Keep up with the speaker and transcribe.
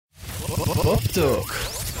פופטוק.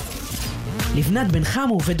 לבנת בן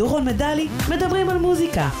חמו ודורון מדלי מדברים על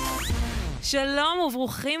מוזיקה. שלום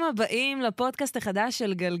וברוכים הבאים לפודקאסט החדש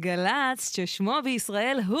של גלגלץ, ששמו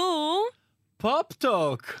בישראל הוא...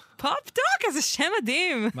 פופטוק. פופטוק, איזה שם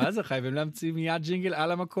מדהים. מה זה, חייבים להמציא מיד ג'ינגל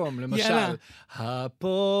על המקום. למשל,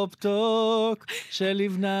 הפופטוק של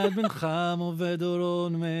לבנת בן חמו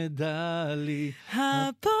ודורון מדלי.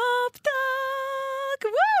 הפופטוק,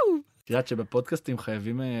 וואו! תראה שבפודקאסטים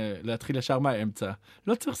חייבים להתחיל ישר מהאמצע.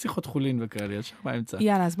 לא צריך שיחות חולין וכאלה, ישר מהאמצע.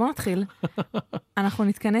 יאללה, אז בואו נתחיל. אנחנו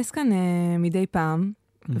נתכנס כאן מדי פעם,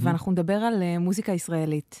 ואנחנו נדבר על מוזיקה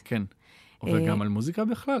ישראלית. כן. וגם על מוזיקה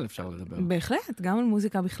בכלל אפשר לדבר. בהחלט, גם על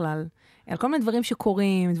מוזיקה בכלל. על כל מיני דברים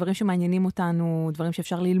שקורים, דברים שמעניינים אותנו, דברים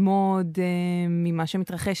שאפשר ללמוד ממה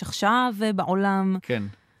שמתרחש עכשיו בעולם. כן.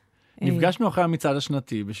 נפגשנו אחרי המצעד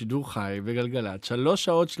השנתי בשידור חי בגלגלת. 3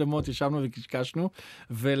 שעות שלמות ישבנו וקשקשנו,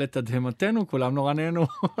 ולתדהמתנו כולם נורא נהנו.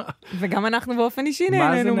 וגם אנחנו באופן אישי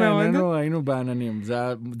נהנינו מאוד. מה זה נהנינו? היינו בעננים. זה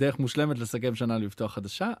היה דרך מושלמת לסכם שנה לפתוח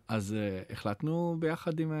חדשה, אז החלטנו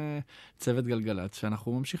ביחד עם צוות גלגלת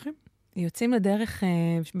שאנחנו ממשיכים. יוצאים לדרך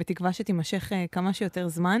בתקווה שתימשך כמה שיותר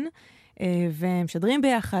זמן, ומשדרים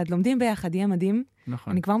ביחד, לומדים ביחד, יהיה מדהים.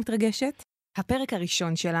 נכון. אני כבר מתרגשת. הפרק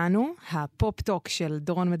הראשון שלנו, הפופטוק של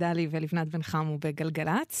דורון מדלי ולבנת בן חמו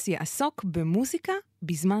בגלגלץ, יעסוק במוזיקה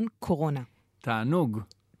בזמן קורונה. תענוג.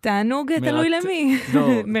 תענוג תלוי למי. לא,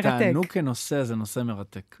 מרתק. תענוג כנושא, זה נושא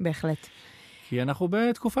מרתק. בהחלט. כי אנחנו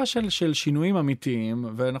בתקופה של שינויים אמיתיים,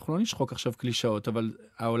 ואנחנו לא נשחוק עכשיו קלישאות, אבל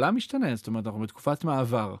העולם משתנה, זאת אומרת, אנחנו בתקופת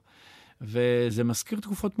מעבר. וזה מזכיר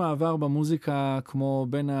תקופות מעבר במוזיקה, כמו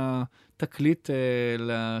בין התקליט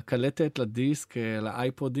לקלטת, לדיסק,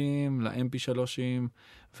 לאייפודים, ל-MP3ים,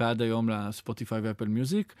 ועד היום לספוטיפיי ואפל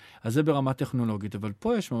מיוזיק. אז זה ברמה טכנולוגית, אבל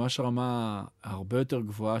פה יש ממש רמה הרבה יותר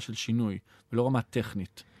גבוהה של שינוי, ולא רמה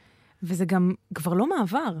טכנית. וזה גם כבר לא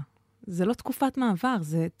מעבר. זה לא תקופת מעבר,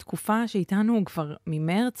 זה תקופה שאיתנו כבר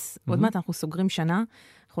ממרץ, עוד מעט אנחנו סוגרים שנה,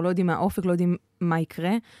 אנחנו לא יודעים מה האופק, לא יודעים מה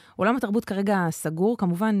יקרה. עולם התרבות כרגע סגור,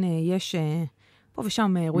 כמובן יש פה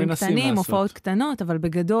ושם אירועים קטנים, הופעות קטנות, אבל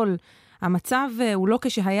בגדול המצב הוא לא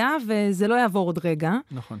כשהיה, וזה לא יעבור עוד רגע.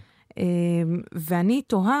 נכון. ואני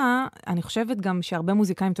תוהה, אני חושבת גם שהרבה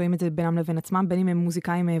מוזיקאים טועים את זה בינם לבין עצמם, בין אם הם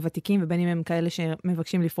מוזיקאים ותיקים ובין אם הם כאלה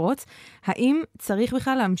שמבקשים לפרוץ. האם צריך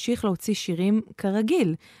בכלל להמשיך להוציא שירים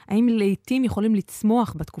כרגיל? האם לעתים יכולים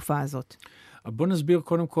לצמוח בתקופה הזאת? בוא נסביר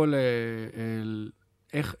קודם כל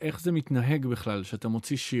איך זה מתנהג בכלל, שאתה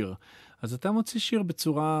מוציא שיר. אז אתה מוציא שיר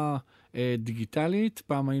בצורה דיגיטלית,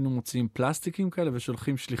 פעם היינו מוציאים פלסטיקים כאלה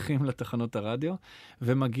ושולחים שליחים לתחנות הרדיו,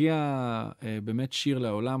 ומגיע באמת שיר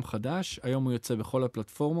לעולם חדש, היום הוא יוצא בכל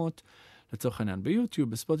הפלטפורמות, לצורך העניין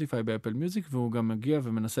ביוטיוב, בספוטיפיי, באפל מיוזיק, והוא גם מגיע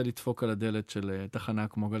ומנסה לדפוק על הדלת של תחנה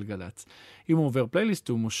כמו גלגלץ. אם הוא עובר פלייליסט,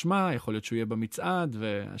 הוא מושמע, יכול להיות שהוא יהיה במצעד,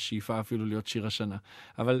 והשאיפה אפילו להיות שיר השנה.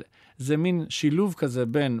 אבל זה מין שילוב כזה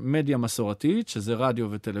בין מדיה מסורתית, שזה רדיו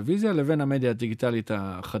וטלוויזיה, לבין המדיה הדיגיטלית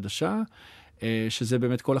החדשה, שזה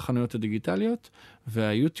באמת כל החנויות הדיגיטליות,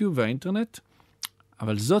 והיוטיוב והאינטרנט.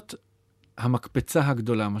 אבל זאת המקפצה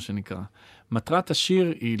הגדולה, מה שנקרא. מטרת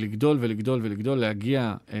השיר היא לגדול ולגדול ולגדול,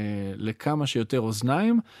 להגיע לכמה שיותר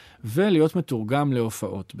אוזניים, ולהיות מתורגם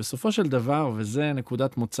להופעות. בסופו של דבר, וזה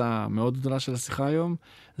נקודת מוצא מאוד גדולה של השיחה היום,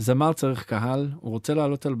 זמר צריך קהל, הוא רוצה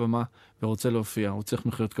לעלות על במה, ורוצה להופיע, הוא צריך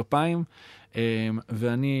מחיאות כפיים,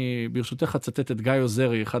 ואני ברשותך אצטט את גיא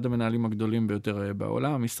עוזרי, אחד המנהלים הגדולים ביותר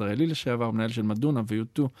בעולם, ישראלי לשעבר, מנהל של מדונה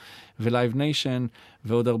ויוטו ולייב ניישן,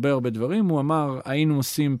 ועוד הרבה דברים. הוא אמר, היינו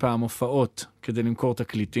עושים פעם הופעות כדי למכור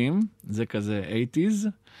תקליטים, זה כזה 80s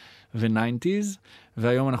ו-90s,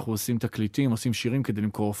 והיום אנחנו עושים תקליטים, עושים שירים כדי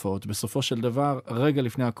למכור הופעות. בסופו של דבר, רגע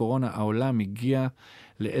לפני הקורונה, העולם הגיע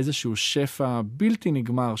לאיזשהו שפע בלתי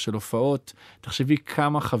נגמר של הופעות. תחשבי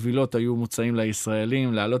כמה חבילות היו מוצאים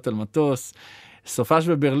לישראלים, לעלות על מטוס, סופש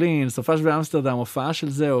בברלין, סופש באמסטרדם, הופעה של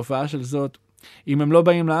זה, הופעה של זאת. אם הם לא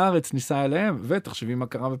באים לארץ, ניסע אליהם, ותחשבי מה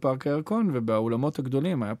קרה בפארק הירקון, ובאולמות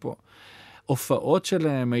הגדולים, היה פה הופעות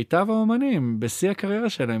של מיטב האומנים, בשיא הקריירה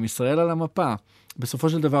שלהם, ישראל על המפה. בסופו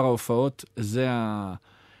של דבר ההופעות זה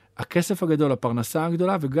הכסף הגדול, הפרנסה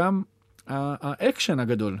הגדולה, וגם האקשן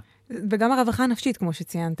הגדול. וגם הרווחה הנפשית, כמו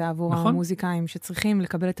שציינת, עבור נכון. המוזיקאים שצריכים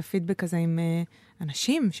לקבל את הפידבק הזה עם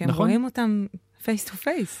אנשים, שהם נכון. רואים אותם פייס טו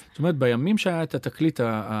פייס. זאת אומרת, בימים שהיה את התקליט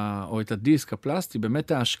או את הדיסק הפלסטי,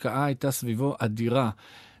 באמת ההשקעה הייתה סביבו אדירה.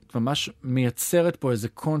 ממש מייצרת פה איזה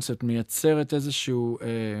קונספט, מייצרת איזשהו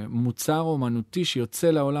מוצר אומנותי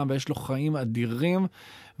שיוצא לעולם ויש לו חיים אדירים,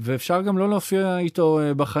 ואפשר גם לא להופיע איתו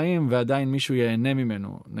בחיים, ועדיין מישהו ייהנה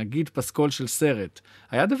ממנו. נגיד פסקול של סרט.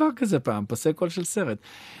 היה דבר כזה פעם, פסקול של סרט.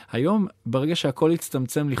 היום, ברגע שהכל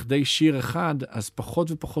הצטמצם לכדי שיר אחד, אז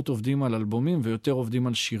פחות ופחות עובדים על אלבומים, ויותר עובדים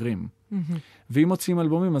על שירים. ואם מוצאים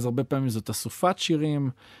אלבומים, אז הרבה פעמים זאת אסופת שירים,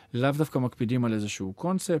 לאו דווקא מקפידים על איזשהו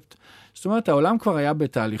קונספט. זאת אומרת, העולם כבר היה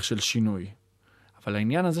בתהליך של שינוי. אבל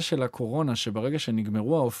העניין הזה של הקורונה, שברגע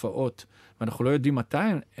שנגמרו ההופעות, ואנחנו לא יודעים מתי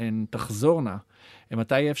הן תחזורנה,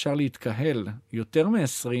 מתי יהיה אפשר להתקהל, יותר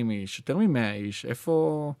מ-20 איש, יותר מ-100 איש,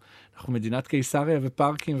 איפה אנחנו מדינת קיסריה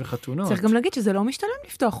ופארקים וחתונות. צריך גם להגיד שזה לא משתלם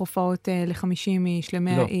לפתוח הופעות ל-50 איש,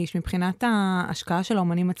 ל-100 איש, מבחינת ההשקעה של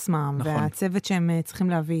האומנים עצמם, נכון. והצוות שהם צריכים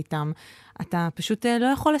להביא איתם. אתה פשוט לא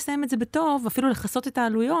יכול לסיים את זה בטוב, אפילו לחסות את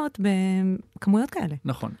העלויות בכמויות כאלה.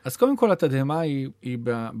 נכון. אז קודם כל, התדהמה היא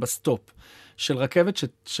בסטופ של רכבת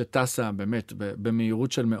שטסה באמת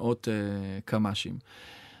במהירות של מאות קמ"שים.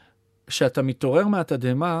 כשאתה מתעורר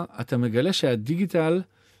מהתדהמה, אתה מגלה שהדיגיטל,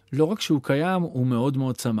 לא רק שהוא קיים, הוא מאוד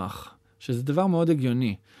מאוד צמח. שזה דבר מאוד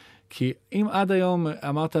הגיוני. כי אם עד היום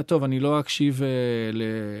אמרת, טוב, אני לא אקשיב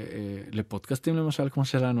לפודקאסטים למשל, כמו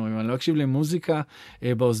שלנו, אם אני לא אקשיב למוזיקה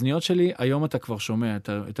באוזניות שלי, היום אתה כבר שומע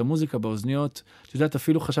את המוזיקה באוזניות. אתה יודעת,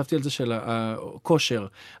 אפילו חשבתי על זה של הכושר.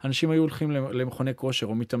 אנשים היו הולכים למכוני כושר,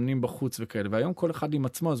 או מתאמנים בחוץ וכאלה, והיום כל אחד עם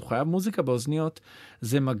עצמו, אז הוא חייב מוזיקה באוזניות,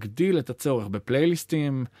 זה מגדיל את הצורך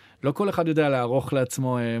בפלייליסטים. לא כל אחד יודע לערוך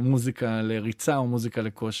לעצמו מוזיקה לריצה או מוזיקה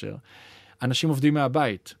לכושר. אנשים עובדים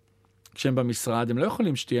מהבית. כשהם במשרד, הם לא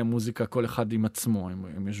יכולים שתהיה מוזיקה כל אחד עם עצמו,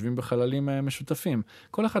 הם יושבים בחללים משותפים.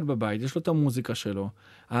 כל אחד בבית, יש לו את המוזיקה שלו.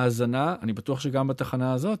 ההאזנה, אני בטוח שגם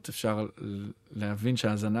בתחנה הזאת אפשר להבין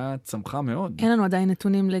שההאזנה צמחה מאוד. אין לנו עדיין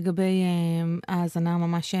נתונים לגבי ההאזנה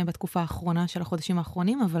ממש בתקופה האחרונה של החודשים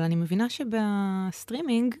האחרונים, אבל אני מבינה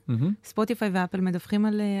שבסטרימינג, ספוטיפיי ואפל מדווחים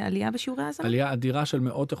על עלייה בשיעורי ההאזנה. עלייה אדירה של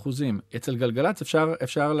 100%. אצל גלגלץ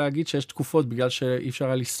אפשר להגיד שיש תקופות בגלל שאי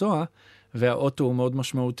אפשר לנסוע, והאוטו הוא מאוד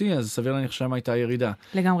משמעותי, אז סביר להניח שם הייתה ירידה.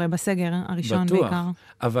 לגמרי, בסגר הראשון בעיקר. בטוח,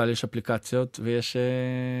 אבל יש אפליקציות ויש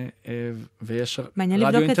רדיו אינטרנטי. מעניין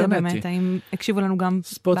לבדוק את זה באמת, האם הקשיבו לנו גם באתר.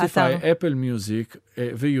 ספוטיפיי, אפל מיוזיק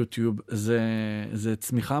ויוטיוב, זה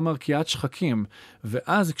צמיחה מרקיעת שחקים,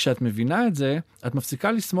 ואז כשאת מבינה את זה, את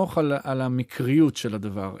מפסיקה לסמוך על המקריות של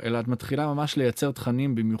הדבר, אלא את מתחילה ממש לייצר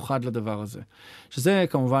תכנים במיוחד לדבר הזה. שזה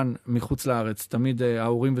כמובן מחוץ לארץ, תמיד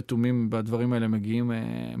ההורים ותומים בדברים האלה מגיעים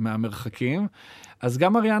מהמרחקים. אז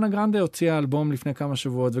גם אריאנה גרנדה הוציאה אלבום לפני כמה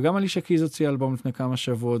שבועות, וגם אלישה קיז הוציאה אלבום לפני כמה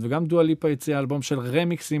שבועות, וגם דואה ליפה הוציאה אלבום של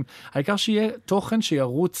רמיקסים. העיקר שיהיה תוכן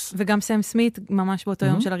שירוץ. וגם סם סמית, ממש באותו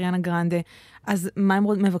יום של אריאנה גרנדה. אז מה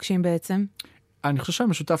הם מבקשים בעצם? אני חושב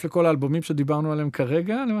שמשותף לכל האלבומים שדיברנו עליהם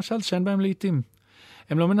כרגע, למשל, שאין בהם לעיתים.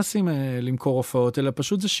 הם לא מנסים למכור הופעות, אלא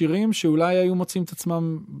פשוט זה שירים שאולי היו מוצאים את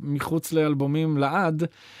עצמם מחוץ לאלבומים לעד,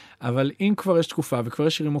 אבל אם כבר יש תקופה וכבר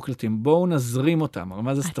יש שירים מוקלטים, בואו נזרים אותם.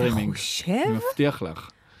 מה זה סטרימינג? אתה חושב? אני מבטיח לך.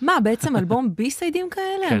 מה, בעצם אלבום בי-סיידים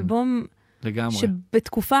כאלה? כן, אלבום לגמרי.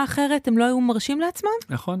 שבתקופה אחרת הם לא היו מרשים לעצמם?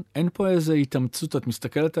 נכון. אין פה איזו התאמצות, את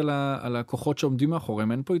מסתכלת על הכוחות שעומדים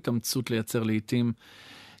מאחוריהם, אין פה התאמצות לייצר לעיתים,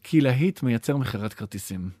 כי להיט מייצר מחירת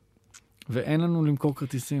כרטיסים. ואין לנו למכור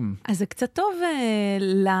כרטיסים. אז זה קצת טוב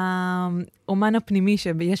לאומן הפנימי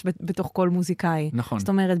שיש בתוך כל מוזיקאי. נכון. זאת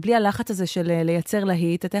אומרת, בלי הלחץ הזה של לייצר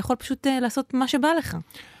להיט, אתה יכול פשוט לעשות מה שבא לך.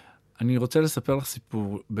 אני רוצה לספר לך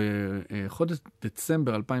סיפור. בחודש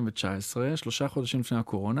דצמבר 2019, 3 חודשים לפני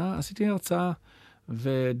הקורונה, עשיתי הרצאה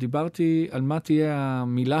ודיברתי על מה תהיה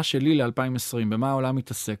המילה שלי ל-2020, במה העולם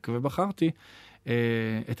מתעסק, ובחרתי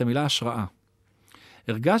את המילה השראה.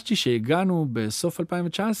 הרגשתי שהגענו בסוף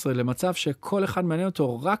 2019 למצב שכל אחד מעניין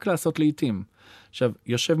אותו רק לעשות לעיתים. עכשיו,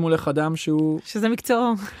 יושב מולך אדם שהוא... שזה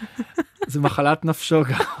מקצועו. זה מחלת נפשו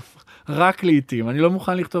גם. רק לעיתים. אני לא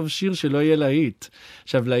מוכן לכתוב שיר שלא יהיה להיט.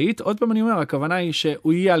 עכשיו, להיט, עוד פעם אני אומר, הכוונה היא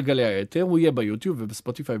שהוא יהיה על גלי היתר, הוא יהיה ביוטיוב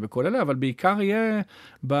ובספוטיפיי בכל אלה, אבל בעיקר יהיה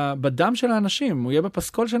בדם של האנשים, הוא יהיה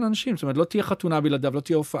בפסקול של האנשים. זאת אומרת, לא תהיה חתונה בלעדיו, לא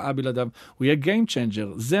תהיה הופעה בלעדיו, הוא יהיה game changer.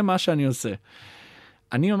 זה מה שאני עושה.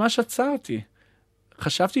 אני ממש עצרתי.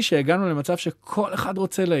 חשבתי שהגענו למצב שכל אחד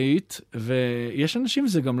רוצה להיט, ויש אנשים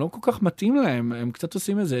שזה גם לא כל כך מתאים להם, הם קצת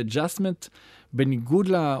עושים איזה adjustment בניגוד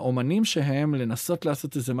לאומנים שהם לנסות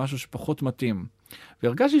לעשות איזה משהו שפחות מתאים.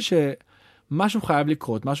 והרגשתי שמשהו חייב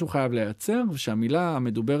לקרות, משהו חייב לייצר, ושהמילה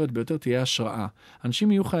המדוברת ביותר תהיה השראה.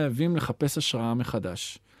 אנשים יהיו חייבים לחפש השראה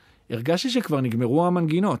מחדש. הרגשתי שכבר נגמרו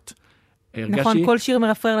המנגינות. נכון, כל שיר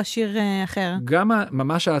מרפרר לשיר אחר. גם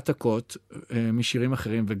ממש העתקות משירים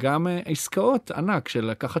אחרים, וגם עסקאות ענק של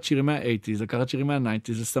לקחת שירים מה-80s, לקחת שירים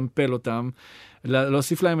מה-90s, לסמפל אותם,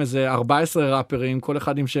 להוסיף להם איזה 14 ראפרים, כל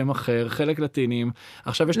אחד עם שם אחר, חלק לטינים.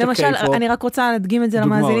 עכשיו יש את הקיי-פופ. למשל, אני רק רוצה להדגים את זה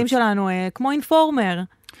למאזינים שלנו, כמו אינפורמר.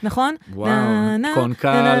 נכון? וואו, קון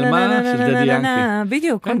קלמה של דדי ינקי.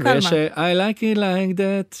 בדיוק, קון קלמה. ויש I like it like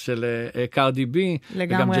that של קרדי בי,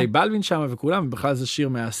 וגם ג'יי בלווין שם וכולם, ובכלל זה שיר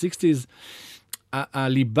מה-60s.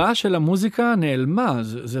 הליבה של המוזיקה נעלמה,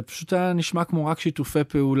 זה פשוט היה נשמע כמו רק שיתופי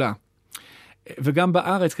פעולה. וגם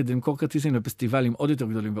בארץ, כדי למכור כרטיסים לפסטיבלים עוד יותר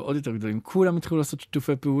גדולים ועוד יותר גדולים, כולם התחילו לעשות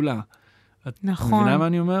שיתופי פעולה. נכון. מבינה מה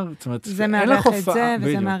אני אומר? זאת אומרת, זה מארח את זה,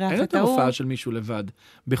 וזה מארח את ההוא. אין את ההופעה של מישהו לבד.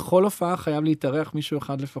 בכל הופעה חייב להתארח מישהו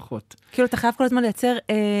אחד לפחות. כאילו, אתה חייב כל הזמן לייצר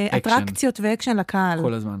אטרקציות ואקשן לקהל.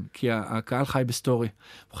 כל הזמן, כי הקהל חי בסטורי.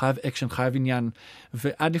 הוא חייב אקשן, חייב עניין.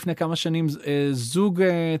 ועד לפני כמה שנים, זוג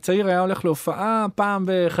צעיר היה הולך להופעה פעם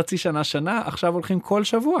בחצי שנה, עכשיו הולכים כל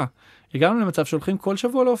שבוע. הגענו למצב שהולכים כל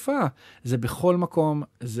שבוע להופעה. זה בכל מקום,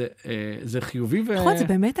 זה חיובי. נכון, זה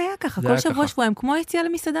באמת היה ככה, כל שבוע שבועיים, כמו יציאה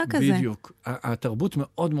למסעדה כזה. בדיוק. התרבות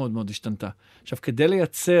מאוד מאוד מאוד השתנתה. עכשיו, כדי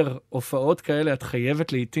לייצר הופעות כאלה, את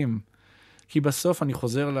חייבת לעתים. כי בסוף אני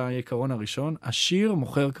חוזר לעיקרון הראשון, השיר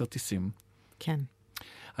מוכר כרטיסים. כן.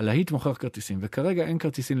 הלהיט מוכר כרטיסים, וכרגע אין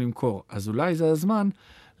כרטיסים למכור. אז אולי זה הזמן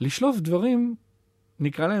לשלוף דברים,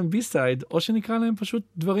 נקרא להם בי-סייד, או שנקרא להם פשוט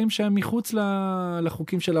דברים שהם מחוץ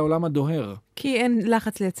לחוקים של העולם הדוהר. כי אין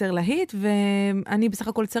לחץ לייצר להיט, ואני בסך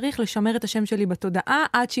הכל צריך לשמר את השם שלי בתודעה,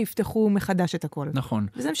 עד שיפתחו מחדש את הכל. נכון.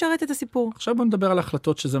 וזה משרת את הסיפור. עכשיו בוא נדבר על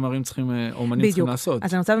החלטות שזמרים צריכים, אומנים צריכים לעשות.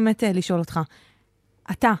 אז אני רוצה באמת לשאול אותך,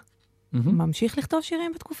 אתה ממשיך לכתוב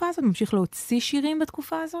שירים בתקופה הזאת? ממשיך להוציא שירים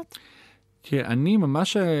בתקופה הזאת? כי אני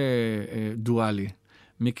ממש דואלי.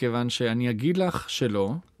 מכיוון שאני אגיד לך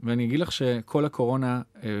שלא, ואני אגיד לך שכל הקורונה,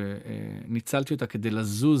 ניצלתי אותה כדי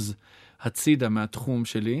לזוז הצידה מהתחום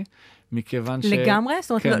שלי, מכיוון לגמרי?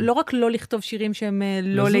 זאת אומרת, לא רק לא לכתוב שירים שהם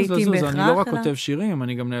לא לעיתים בהכרח, אני לא רק כותב שירים,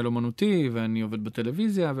 אני גם מנהל אומנותי, ואני עובד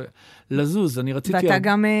בטלוויזיה, ולזוז, אני רציתי... ואתה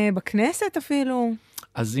גם בכנסת אפילו?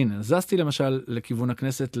 אז הנה, זזתי למשל לכיוון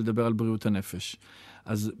הכנסת לדבר על בריאות הנפש.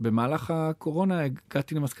 אז במהלך הקורונה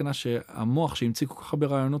הגעתי למסקנה שהמוח שהמציא כל כך הרבה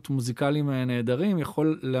רעיונות מוזיקליים נהדרים,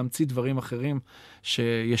 יכול להמציא דברים אחרים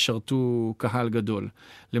שישרתו קהל גדול.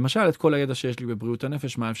 למשל, את כל הידע שיש לי בבריאות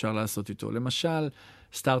הנפש, מה אפשר לעשות איתו? למשל,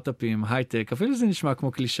 סטארט-אפים, הייטק, אפילו זה נשמע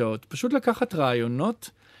כמו קלישאות. פשוט לקחת רעיונות.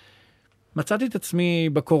 מצאתי את עצמי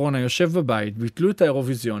בקורונה, יושב בבית, ביטלו את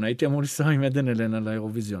האירוויזיון, הייתי אמור לנסוע עם עדן אלנה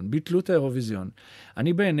לאירוויזיון, ביטלו את האירוויזיון,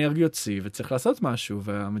 אני באנרגיות צי וצריך לעשות משהו,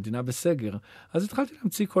 והמדינה בסגר, אז התחלתי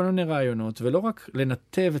להמציא כל מיני רעיונות, ולא רק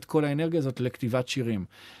לנתב את כל האנרגיה הזאת לכתיבת שירים,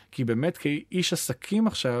 כי באמת כאיש עסקים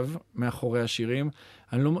עכשיו, מאחורי השירים,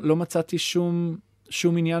 אני לא מצאתי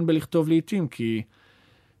שום עניין בלכתוב לעתים, כי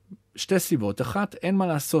שתי סיבות. אחת, אין מה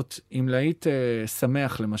לעשות אם להיט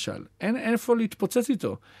שמח למשל. אין איפה להתפוצץ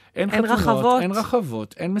איתו. אין חתונות, אין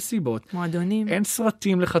רחבות, אין מסיבות. מועדונים. אין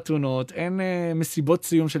סרטים לחתונות, אין מסיבות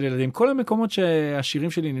סיום של ילדים. כל המקומות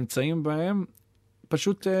שהשירים שלי נמצאים בהם,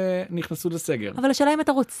 פשוט נכנסו לסגר. אבל השאלה אם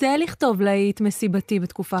אתה רוצה לכתוב להיט מסיבתי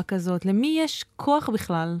בתקופה כזאת, למי יש כוח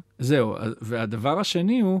בכלל? זהו, והדבר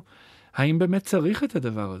השני הוא, האם באמת צריך את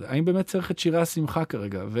הדבר הזה? האם באמת צריך את שירי השמחה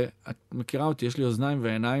כרגע? ואת מכירה אותי, יש לי אוזניים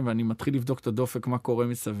ועיניים, ואני מתחיל לבדוק את הדופק מה קורה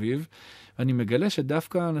מסביב, ואני מגלה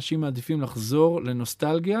שדווקא אנשים מעדיפים לחזור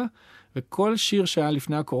לנוסטלגיה, וכל שיר שהיה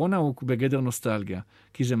לפני הקורונה הוא בגדר נוסטלגיה,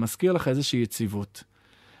 כי זה מזכיר לך איזושהי יציבות.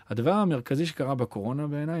 הדבר המרכזי שקרה בקורונה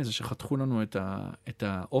בעיניי, זה שחתכו לנו את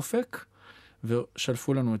האופק,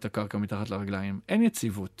 ושלפו לנו את הקרקע מתחת לרגליים. אין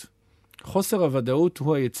יציבות. חוסר הוודאות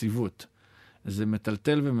הוא היציבות. זה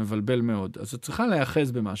מטלטל ומבלבל מאוד. אז את צריכה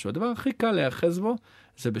להיאחז במשהו. הדבר הכי קל להיאחז בו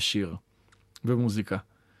זה בשיר, במוזיקה.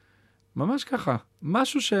 ממש ככה.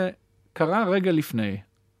 משהו שקרה רגע לפני.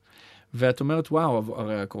 ואת אומרת, וואו,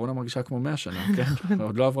 הרי הקורונה מרגישה כמו 100 שנה, כן?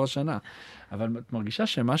 עוד לא עברה שנה. אבל את מרגישה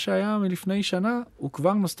שמה שהיה מלפני שנה, הוא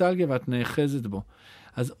כבר נוסטלגיה ואת נאחזת בו.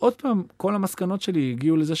 אז עוד פעם, כל המסקנות שלי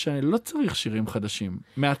הגיעו לזה שאני לא צריך שירים חדשים.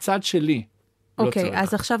 מהצד שלי. אוקיי,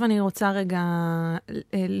 אז עכשיו אני רוצה רגע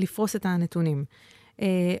לפרוס את הנתונים.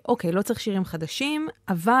 אוקיי, לא צריך שירים חדשים,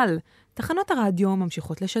 אבל תחנות הרדיו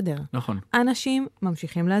ממשיכות לשדר. נכון. אנשים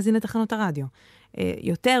ממשיכים להזין את תחנות הרדיו.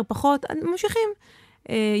 יותר, פחות, ממשיכים.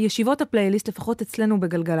 ישיבות הפלייליסט, לפחות אצלנו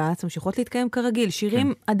בגלגלץ, ממשיכות להתקיים כרגיל.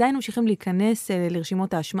 שירים עדיין ממשיכים להיכנס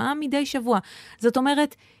לרשימות ההשמעה מדי שבוע. זאת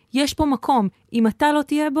אומרת, יש פה מקום. אם אתה לא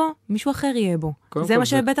תהיה בו, מישהו אחר יהיה בו. זה מה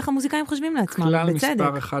שבטח המוזיקאים חושבים לעצמם, בצדק. בצדק. כלל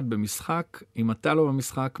מספר אחד במשחק, אם אתה לא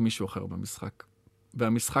במשחק, מישהו אחר במשחק.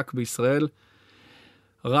 והמשחק בישראל,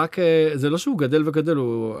 רק, זה לא שהוא גדל וגדל,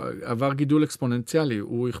 הוא עבר גידול אקספוננציאלי,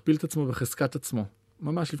 הוא הכפיל את עצמו בחזקת עצמו.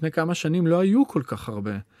 ממש לפני כמה שנים לא היו כל כך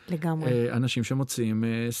הרבה אנשים שמוציאים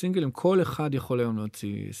סינגלים. כל אחד יכול היום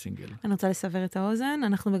להוציא סינגל. אני רוצה לסבר את האוזן.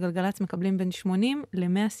 אנחנו בגלגלץ מקבלים בין 80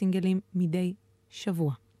 ל-100 סינגלים מדי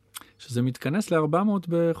שבוע. שזה מתכנס ל-400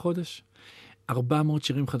 בחודש. 400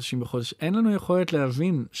 שירים חדשים בחודש. אין לנו יכולת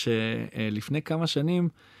להבין שלפני כמה שנים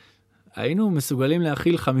היינו מסוגלים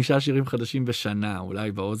להכיל 5 שירים חדשים בשנה,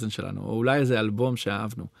 אולי באוזן שלנו, או אולי איזה אלבום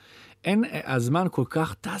שאהבנו. הזמן כל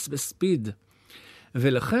כך טס בספיד.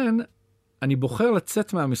 ולכן אני בוחר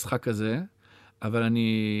לצאת מהמשחק הזה, אבל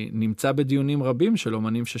אני נמצא בדיונים רבים של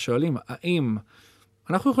אומנים ששואלים, האם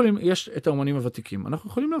אנחנו יכולים, יש את האומנים הוותיקים, אנחנו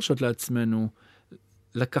יכולים להרשות לעצמנו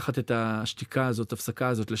לקחת את השתיקה הזאת, הפסקה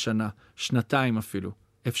הזאת לשנה, שנתיים אפילו.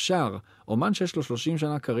 אפשר. אומן שיש לו 30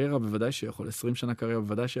 שנה קריירה בוודאי שיכול, 20 שנה קריירה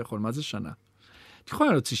בוודאי שיכול. מה זה שנה? אתה יכול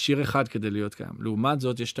להוציא שיר אחד כדי להיות קיים. לעומת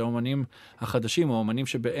זאת, יש את האומנים החדשים, או האומנים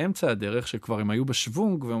שבאמצע הדרך, שכבר הם היו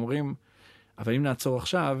בשוונג, ואומרים, אבל אם נעצור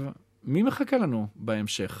עכשיו, מי מחכה לנו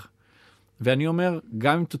בהמשך? ואני אומר,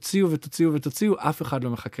 גם אם תוציאו ותוציאו ותוציאו, אף אחד לא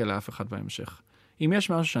מחכה לאף אחד בהמשך. אם יש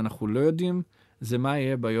משהו שאנחנו לא יודעים, זה מה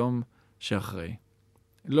יהיה ביום שאחרי.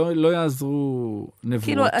 לא יעזרו נבואות.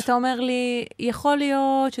 כאילו, אתה אומר לי, יכול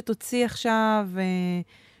להיות שתוציא עכשיו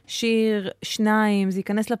שיר, 2, זה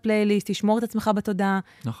ייכנס לפלייליסט, תשמור את עצמך בתודעה.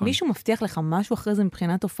 נכון. מישהו מבטיח לך משהו אחרי זה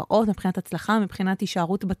מבחינת הופעות, מבחינת הצלחה, מבחינת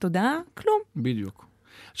הישארות בתודעה? כלום. בדיוק.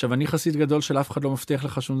 עכשיו, אני חסיד גדול של אף אחד לא מבטיח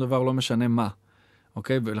לך שום דבר, לא משנה מה.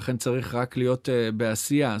 אוקיי? ולכן צריך רק להיות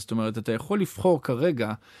בעשייה. זאת אומרת, אתה יכול לבחור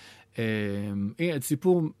כרגע,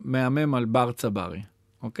 סיפור מהמם על בר צברי.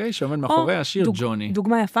 אוקיי? שעומד מאחורי השיר ג'וני.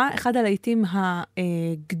 דוגמה יפה, אחד הלהיטים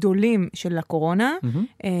הגדולים של הקורונה,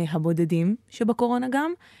 הבודדים שבקורונה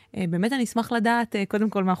גם. באמת אני אשמח לדעת, קודם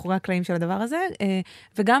כל מאחורי הקלעים של הדבר הזה,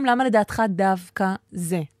 וגם למה לדעתך דווקא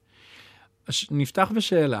זה? נפתח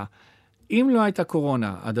בשאלה. אם לא הייתה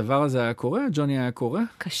קורונה, הדבר הזה היה קורה? ג'וני היה קורה?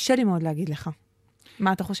 קשה לי מאוד להגיד לך.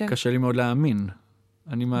 מה אתה חושב? קשה לי מאוד להאמין.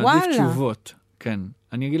 אני מעדיף תשובות. כן,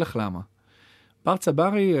 אני אגיד לך למה. בר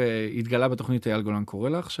צברי התגלה בתוכנית אייל גולן קורא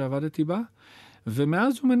לך, שעבדתי בה,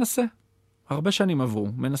 ומאז הוא מנסה. הרבה שנים עברו,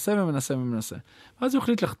 מנסה ומנסה ומנסה. ואז הוא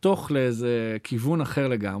החליט לחתוך לאיזה כיוון אחר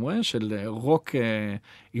לגמרי, של רוק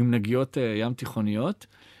עם נגיעות ים תיכוניות,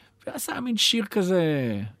 ועשה מין שיר כזה,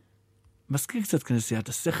 מזכיר קצת כנסיית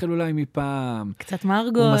השכל אולי מפעם. קצת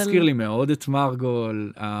מרגול. הוא מזכיר לי מאוד את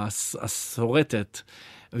מרגול, הסורטת.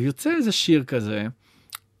 ויוצא איזה שיר כזה,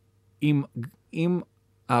 עם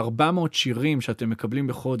 400 שירים שאתם מקבלים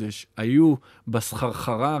בחודש, היו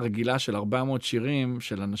בסחרחרה הרגילה של 400 שירים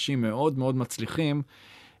של אנשים מאוד מאוד מצליחים,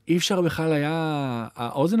 אי אפשר בכלל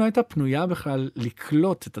האוזן לא הייתה פנויה בכלל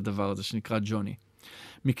לקלוט את הדבר הזה שנקרא ג'וני.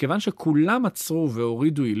 מכיוון שכולם עצרו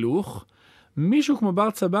והורידו הילוך, מישהו כמו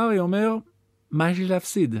בר צברי אומר, מה יש לי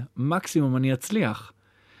להפסיד? מקסימום אני אצליח.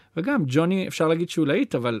 וגם ג'וני, אפשר להגיד שהוא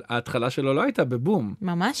להיט, אבל ההתחלה שלו לא הייתה בבום.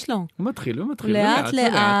 ממש לא. הוא מתחיל. לאט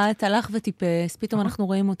לאט, הלך וטיפס, פתאום אנחנו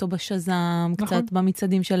רואים אותו בשזם, קצת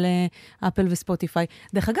במצעדים של אפל וספוטיפיי.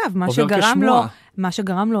 דרך אגב, מה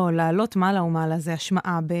שגרם לו לעלות מעלה ומעלה, זה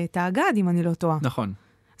השמעה בתאגד, אם אני לא טועה. נכון.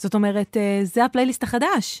 זאת אומרת, זה הפלייליסט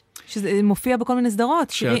החדש, שזה מופיע בכל מיני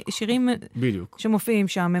סדרות, שירים שמופיעים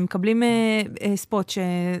שם, הם מקבלים ספוט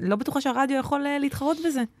שלא בטוחה שהרדיו יכול להתחרות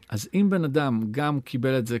בזה. אז אם בן אדם גם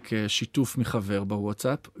קיבל את זה כשיתוף מחבר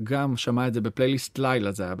בוואטסאפ, גם שמע את זה בפלייליסט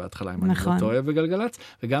לילה, זה היה בהתחלה, אם אני לא טועה בגלגלץ,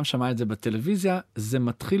 וגם שמע את זה בטלוויזיה, זה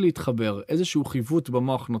מתחיל להתחבר, איזשהו חיווט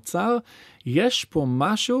במוח נוצר, יש פה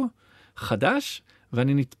משהו חדש,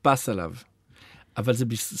 ואני נתפס עליו. אבל זה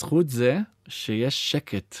בזכות זה שיש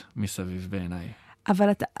שקט מסביב בעיניי.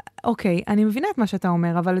 אבל אתה, אוקיי, אני מבינה את מה שאתה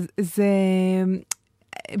אומר, אבל זה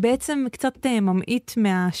בעצם קצת ממעיט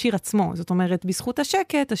מהשיר עצמו. זאת אומרת, בזכות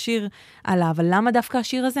השקט, השיר עלה. אבל למה דווקא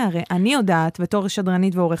השיר הזה? הרי אני יודעת, בתור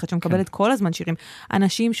שדרנית ועורכת, שמקבלת כל הזמן שירים,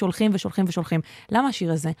 אנשים שולחים ושולחים ושולחים. למה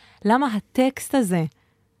השיר הזה? למה הטקסט הזה?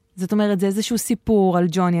 זאת אומרת, זה איזשהו סיפור על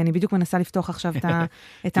ג'וני, אני בדיוק מנסה לפתוח עכשיו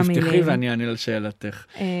את המילים. תפתחי ואני אענה על שאלתך.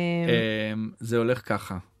 זה הולך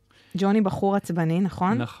ככה. ג'וני בחור עצבני,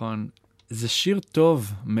 נכון? נכון. זה שיר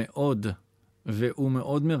טוב מאוד, והוא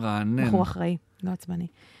מאוד מרענן. בחור אחראי, לא עצבני.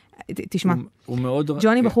 תשמע, הוא מאוד...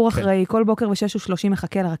 ג'וני בחור אחראי, כל בוקר ב6:30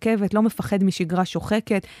 מחכה לרכבת, לא מפחד משגרה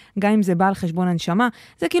שוחקת, גם אם זה בא על חשבון הנשמה.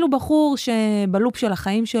 זה כאילו בחור שבלופ של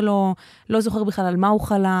החיים שלו, לא זוכר בכלל על מה הוא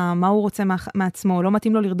חלם, מה הוא רוצה מעצמו, לא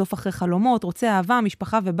מתאים לו לרדוף אחרי חלומות, רוצה אהבה,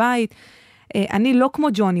 משפחה ובית. אני לא כמו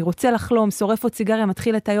ג'וני, רוצה לחלום, שורף עוד סיגריה,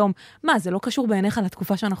 מתחיל את היום. מה, זה לא קשור בעיניך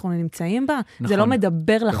לתקופה שאנחנו נמצאים בה? נכון. זה לא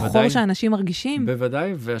מדבר לחור שאנשים מרגישים?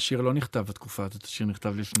 בוודאי, והשיר לא נכתב בתקופה הזאת, השיר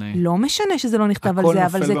נכתב לפני. לא משנה שזה לא נכתב על זה,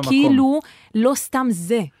 אבל זה במקום. כאילו לא סתם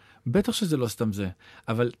זה. בטח שזה לא סתם זה,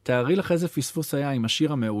 אבל תארי לך איזה פספוס היה עם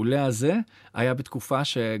השיר המעולה הזה, היה בתקופה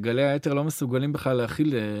שגלי היתר לא מסוגלים בכלל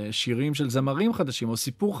להכיל שירים של זמרים חדשים או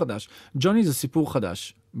סיפור חדש. ג'וני זה סיפור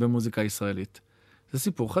חדש במוזיקה הישראלית. זה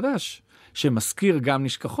סיפור חדש. שמזכיר גם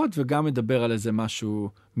נשכחות וגם מדבר על איזה משהו,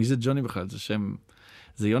 מי זה ג'וני בכלל? זה שם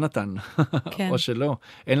זה יונתן, כן. או שלא,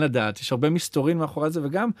 אין לדעת. יש הרבה מסתורין מאחורי זה,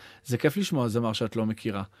 וגם זה כיף לשמוע זמר שאת לא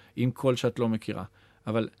מכירה, עם קול שאת לא מכירה.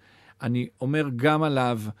 אבל אני אומר גם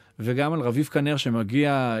עליו, וגם על רביב כנר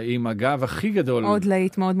שמגיע עם הגב הכי גדול. עוד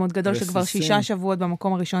להיט מאוד מאוד גדול, שכבר 6 שבועות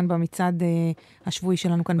במקום הראשון במצעד השבועי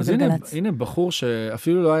שלנו כאן בגלגלצ. אז הנה בחור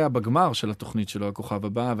שאפילו לא היה בגמר של התוכנית שלו, הכוכב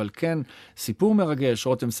הבא, אבל כן, סיפור מרגש,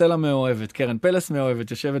 רותם סלע מאוהבת, קרן פלס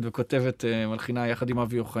מאוהבת, יושבת וכותבת מלחינה יחד עם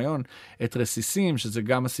אבי אוחיון, את רסיסים, שזה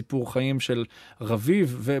גם הסיפור חיים של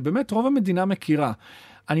רביב, ובאמת רוב המדינה מכירה.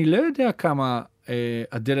 אני לא יודע כמה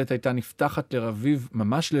הדלת הייתה נפתחת לרביב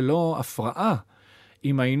ממש ללא הפרעה,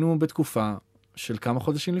 אם היינו בתקופה של כמה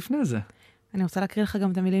חודשים לפני זה. אני רוצה להקריא לך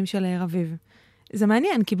גם את המילים של רביב. זה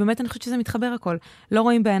מעניין, כי באמת אני חושבת שזה מתחבר הכל. לא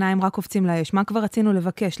רואים בעיניים, רק קופצים לאש. מה כבר רצינו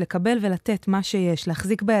לבקש? לקבל ולתת מה שיש,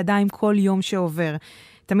 להחזיק בידיים כל יום שעובר.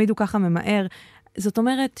 תמיד הוא ככה ממהר. זאת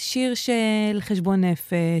אומרת, שיר של חשבון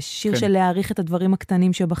נפש, שיר של להעריך את הדברים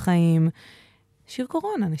הקטנים שבחיים. שיר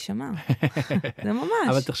קורונה, נשמה. זה ממש.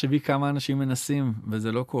 אבל תחשבי כמה אנשים מנסים,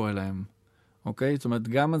 וזה לא קורה להם. אוקיי? זאת אומרת,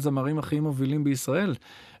 גם הזמרים הכי מובילים בישראל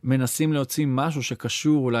מנסים להוציא משהו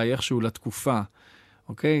שקשור אולי איכשהו לתקופה.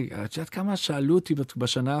 אוקיי? את יודעת כמה שאלו אותי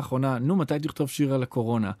בשנה האחרונה, נו, מתי תכתוב שיר על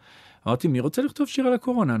הקורונה? אמרתי, מי רוצה לכתוב שיר על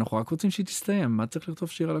הקורונה? אנחנו רק רוצים שהיא תסתיים. מה צריך לכתוב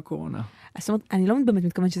שיר על הקורונה? זאת אומרת, אני לא באמת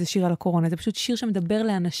מתכוון שזה שיר על הקורונה, זה פשוט שיר שמדבר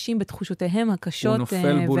לאנשים בתחושותיהם הקשות. הוא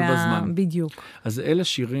נופל בול בזמן. בדיוק. אז אלה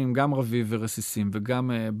שירים, גם רביב ורסיסים,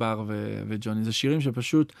 וגם בר וג'וני, זה שירים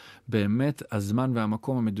שפשוט באמת הזמן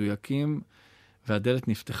והמקום המדויקים, והדלת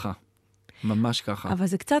נפתחה. ממש ככה. אבל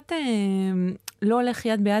זה קצת לא הולך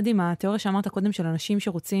יד ביד עם התיאוריה שאמרת קודם של אנשים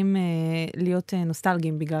שרוצים להיות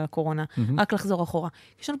נוסטלגיים בגלל הקורונה, רק לחזור אחורה.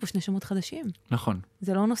 יש לנו פה 2 שמות חדשים. נכון.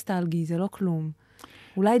 זה לא נוסטלגי, זה לא כלום.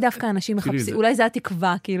 אולי דווקא אנשים מחפשים, אולי זה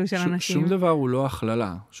התקווה כאילו של אנשים. שום דבר הוא לא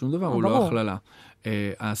הכללה. שום דבר הוא לא הכללה.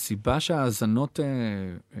 הסיבה שההאזנות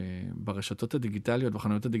ברשתות הדיגיטליות,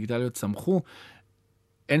 בחנויות הדיגיטליות צמחו,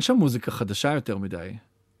 אין שם מוזיקה חדשה יותר מדי.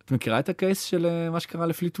 את מכירה את הקייס של מה שקרה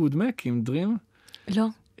לפליטווד מק עם דרים? לא.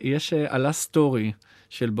 יש עלה סטורי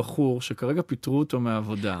של בחור שכרגע פיטרו אותו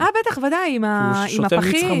מהעבודה. בטח, ודאי, עם הפחית. הוא שותה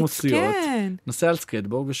מיץ חמוציות, כן. נוסע על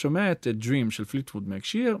סקייטבורד ושומע את דרים של פליטווד מק,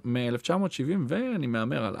 שיר מ-1970, ואני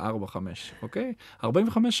מאמר על 4-5, אוקיי?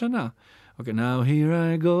 45 שנה. אוקיי, now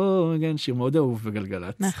here I go again, שיר מאוד אהוב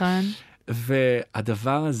בגלגלצ. נכון.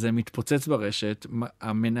 והדבר הזה מתפוצץ ברשת,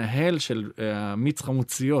 המנהל של מיץ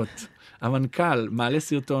חמוציות, המנכ"ל מעלה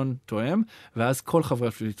סרטון תואם, ואז כל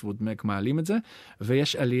חברי פליטווד מק מעלים את זה,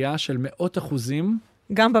 ויש עלייה של 100%.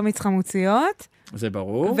 גם במיץ חמוציות. זה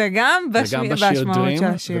ברור. וגם בשיר בהשמעות של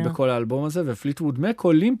השיר. ובכל האלבום הזה, ופליטווד מק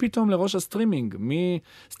עולים פתאום לראש הסטרימינג.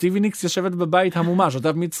 סטיבי ניקס יושבת בבית המומה,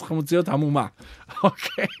 שותה מיץ חמוציות המומה.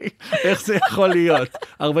 אוקיי? איך זה יכול להיות?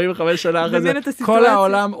 45 שנה אחרי זה, כל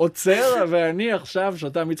העולם עוצר, ואני עכשיו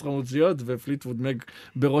שותה מיץ חמוציות, ופליטווד מק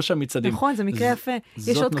בראש המצעדים. נכון, זה מקרה יפה.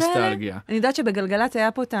 זאת נוסטלגיה. אני יודעת שבגלגלצ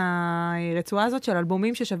היה פה את הרצועה הזאת של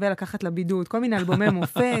אלבומים ששווה לקחת לבידוד. כל מיני אלבומי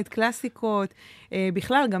מופת, קלאסיקות.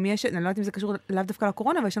 בכלל, גם יש, אני לא יודעת אם זה קשור לאו דווקא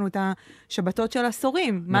לקורונה, אבל יש לנו את השבתות של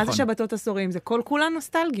עשורים. מה זה שבתות עשורים? זה כל כולה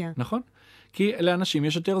נוסטלגיה. נכון. כי לאנשים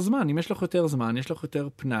יש יותר זמן. אם יש לך יותר זמן, יש לך יותר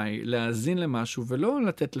פנאי להאזין למשהו, ולא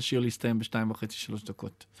לתת לשיר להסתיים ב2.5-3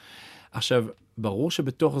 דקות. עכשיו, ברור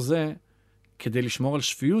שבתוך זה, כדי לשמור על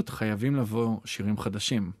שפיות, חייבים לבוא שירים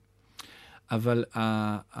חדשים. אבל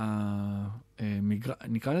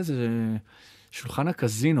נקרא לזה שולחן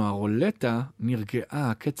הקזינו, הרולטה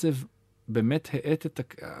נרגעה, הקצב באמת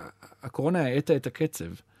הקורונה העטה את הקצב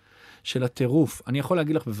של הטירוף. אני יכול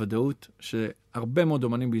להגיד לך בוודאות שהרבה מאוד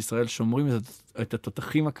אומנים בישראל שומרים את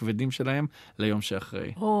התותחים הכבדים שלהם ליום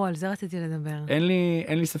שאחרי. על זה רציתי לדבר.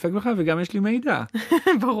 אין לי ספק בכלל, וגם יש לי מידע.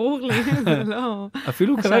 ברור לי, זה לא...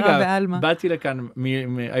 אפילו כרגע, באתי לכאן,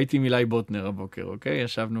 הייתי עם אילי בוטנר הבוקר, אוקיי?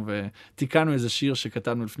 ישבנו ותיקנו איזה שיר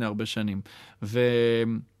שכתבנו לפני הרבה שנים.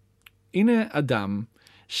 והנה אדם,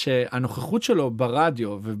 שהנוכחות שלו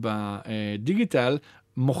ברדיו ובדיגיטל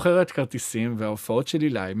מוכרת כרטיסים, וההופעות של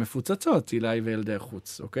אילי מפוצצות, אילי וילדי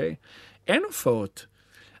החוץ, אוקיי? אין הופעות.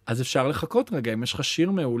 אז אפשר לחכות רגע, אם יש לך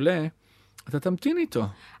שיר מעולה, אתה תמתין איתו.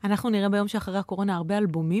 אנחנו נראה ביום שאחרי הקורונה הרבה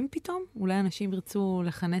אלבומים פתאום? אולי אנשים ירצו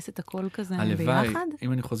לכנס את הכל כזה הלוואי, ביחד?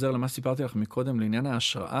 אם אני חוזר למה סיפרתי לך מקודם, לעניין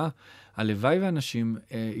ההשראה, הלוואי ואנשים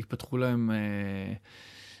יפתחו להם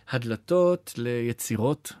הדלתות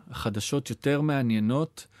ליצירות חדשות יותר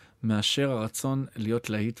מעניינות, מאשר הרצון להיות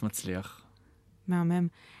להיט מצליח. מהמם.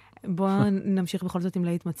 בואו נמשיך בכל זאת עם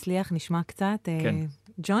להיט מצליח, נשמע קצת. כן.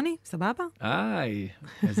 ג'וני, סבבה?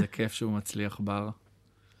 איזה כיף שהוא מצליח בר.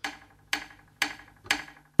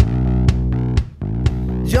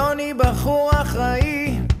 ג'וני בחור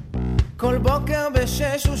אחראי, כל בוקר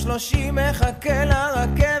ב6:30 מחכה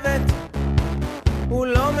לרכבת, הוא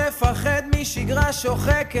לא מפחד משגרה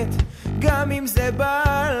שוחקת, גם אם זה בא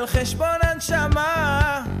על חשבון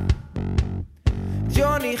הנשמה.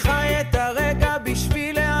 ג'וני חי את הרגע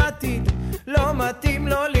בשביל העתיד, לא מתאים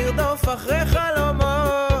לו לרדוף אחרי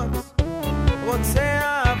חלומות, רוצה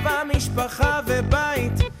אהבה, משפחה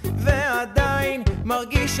ובית, ועדיין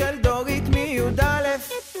מרגיש אלדורית מי"א.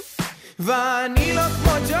 ואני לא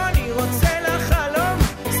כמו ג'וני, רוצה לחלום,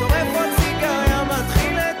 שורף עוד סיגריה,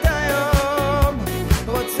 מתחיל את היום,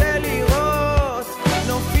 רוצה לראות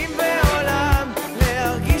נופים בעולם,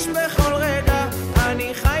 להרגיש בכל רגע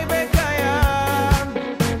אני חי וקיים.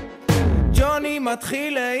 ג'וני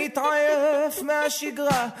מתחיל להתעייף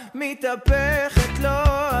מהשגרה, מתהפכת לו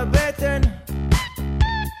הבטן,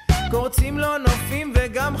 קורצים לו נופים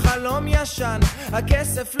וגם חלום ישן,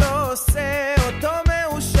 הכסף לא עושה אותו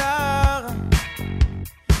מאושר.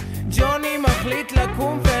 ג'וני מחליט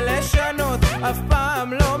לקום ולשנות, אף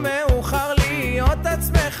פעם לא מאוחר להיות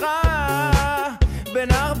עצמך.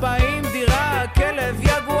 בן 40 דירה, כלב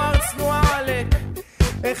יגואר צנוע עלק,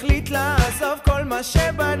 החליט לעזוב כל מה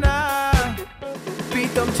שבנה.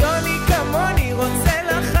 פתאום ג'וני כמוני רוצה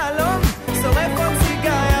לחלום, שורף עוד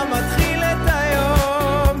סיגריה, מתחיל את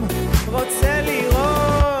היום, רוצה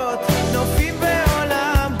לראות נופים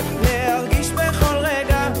בעולם, להרגיש בכל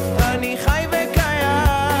רגע אני חי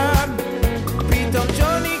וקיים. פתאום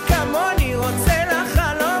ג'וני כמוני רוצה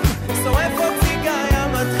לחלום, שורף עוד סיגריה,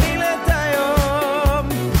 מתחיל את היום,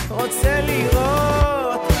 רוצה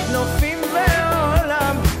לראות נופים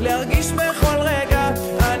בעולם, להרגיש בכל רגע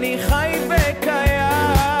אני חי וקיים.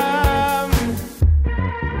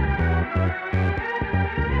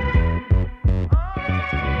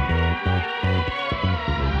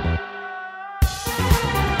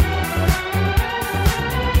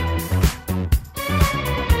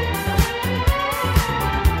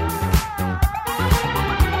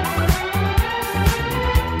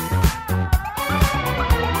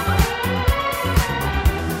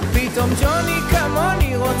 פתאום ג'וני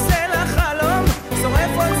כמוני רוצה לחלום,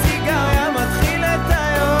 שורף עוד סיגריה, מתחיל את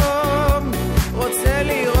היום, רוצה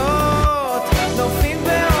לראות נופים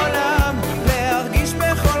בעולם, להרגיש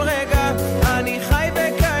בכל רגע אני חי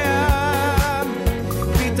וקיים.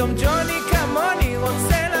 פתאום ג'וני כמוני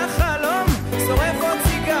רוצה לחלום, שורף עוד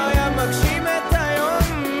סיגריה, מגשים את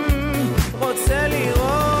היום, רוצה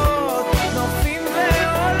לראות נופים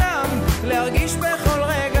בעולם, להרגיש בכל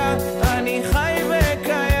רגע אני חי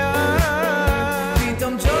וקיים.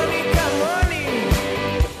 פתאום ג'וני כמוני,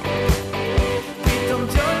 פתאום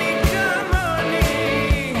ג'וני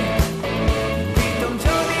כמוני, פתאום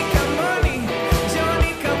ג'וני כמוני,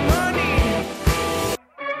 ג'וני כמוני.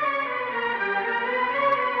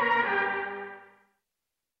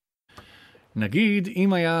 נגיד,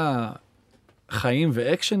 אם היה חיים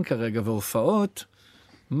ואקשן כרגע והופעות,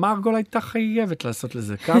 מרגול הייתה חייבת לעשות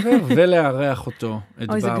לזה קאבר ולארח אותו, את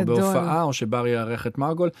אוי, זה בר גדול. בהופעה, או שבר יארח את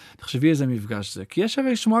מרגול. תחשבי איזה מפגש זה. כי יש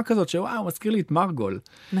הרי שמועה כזאת שוואו, מזכיר לי את מרגול.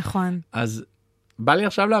 נכון. אז בא לי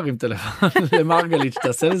עכשיו להרים טלפון למרגלית,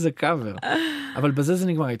 שתעשה לזה קאבר. אבל בזה זה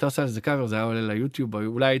נגמר, הייתה עושה לזה קאבר, זה היה עולה ליוטיוב,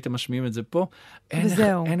 אולי הייתם משמיעים את זה פה.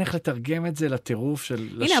 וזהו. אין איך לתרגם את זה לטירוף של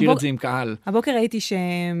לשיר את זה עם קהל. הבוקר ראיתי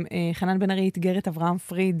שחנן בן ארי התגר את אברהם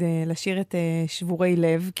פריד לשיר את שבורי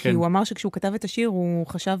לב, כי כן. הוא אמר שכשהוא כתב את השיר הוא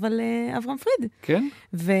חשב על אברהם פריד. כן?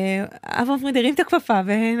 ואברהם פריד הרים את הכפפה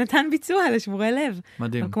ונתן ביצוע לשבורי לב.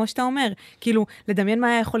 מדהים. אבל כמו שאתה אומר, כאילו, לדמיין מה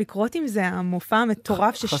היה יכול לקרות עם זה, המופע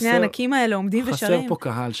המטורף ששני הענקים האלה עומדים ושרים. חסר פה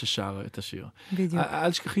קהל ששר את השיר. בדיוק.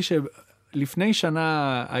 אל שכחי לפני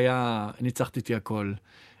שנה היה ניצחת איתי הכל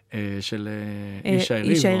של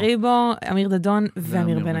ישי ריבו, אמיר דדון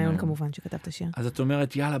ואמיר בניון. בניון כמובן שכתב את השיר. אז את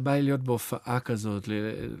אומרת, יאללה, בא לי להיות בהופעה כזאת.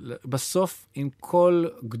 בסוף, עם כל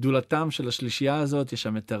גדולתם של השלישייה הזאת, יש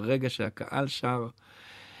שם את הרגע שהקהל שר,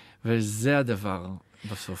 וזה הדבר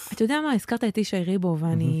בסוף. אתה יודע מה, הזכרת את ישי ריבו,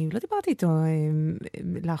 ואני לא דיברתי איתו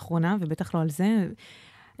לאחרונה, ובטח לא על זה.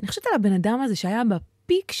 אני חושבת על הבן אדם הזה שהיה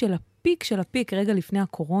בפיק של הפיק של הפיק, רגע לפני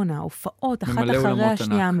הקורונה, הופעות, אחת אחרי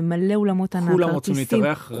השנייה, ממלא אולמות ענק, כולם רוצים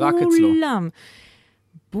להתארח רק אצלו. כולם.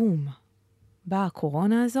 בום. באה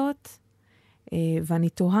הקורונה הזאת, ואני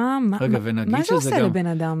תוהה, מה זה עושה לבן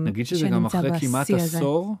אדם שנמצא בשיא הזה? נגיד שזה גם אחרי כמעט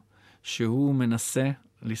עשור, שהוא מנסה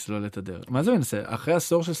לסלול את הדרך. מה זה מנסה? אחרי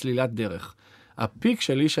עשור של סלילת דרך. הפיק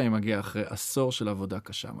של אישה מגיע אחרי עשור של עבודה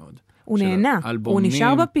קשה מאוד. הוא נהנה, הוא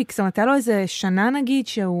נשאר בפיק, זאת אומרת, היה לו איזה שנה נגיד,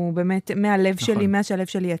 שהוא באמת מהלב שלי, מאז שהלב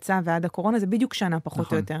שלי יצא ועד הקורונה, זה בדיוק שנה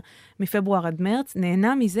פחות או יותר. מפברואר עד מרץ,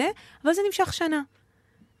 נהנה מזה, אבל זה נמשך שנה.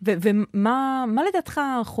 ומה לדעתך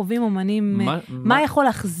חווים אומנים, מה יכול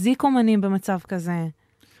להחזיק אומנים במצב כזה?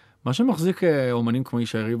 מה שמחזיק אומנים כמו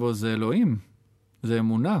ישי ריבו זה אלוהים, זה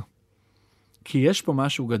אמונה. כי יש פה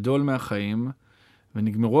משהו גדול מהחיים,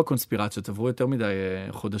 ונגמרו הקונספירציות, עברו יותר מדי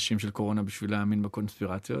חודשים של קורונה בשביל להאמין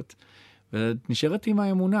בקונספירציות, ונשארת עם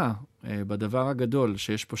האמונה בדבר הגדול,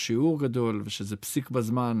 שיש פה שיעור גדול, ושזה פסיק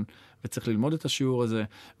בזמן, וצריך ללמוד את השיעור הזה,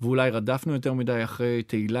 ואולי רדפנו יותר מדי אחרי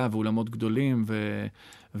תהילה ואולמות גדולים,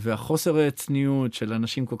 והחוסר צניעות של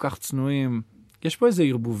אנשים כל כך צנועים, יש פה איזו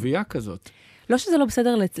ערבוביה כזאת. לא שזה לא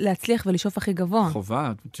בסדר להצליח ולשאוף הכי גבוה.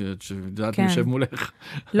 חובה, שדעת מי יושב מולך.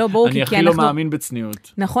 לא, ברור, אני הכי לא מאמין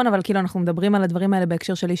בצניעות. נכון, אבל כאילו אנחנו מדברים על הדברים האלה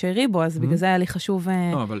בהקשר של ישי ריבו, אז בגלל זה היה לי חשוב...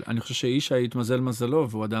 לא, אבל אני חושב שאיש התמזל מזלו,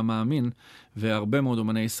 והוא אדם מאמין, והרבה מאוד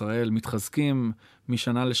אומני ישראל מתחזקים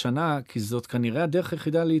משנה לשנה, כי זאת כנראה הדרך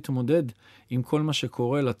היחידה להתמודד עם כל מה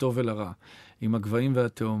שקורה לטוב ולרע. עם הגבהים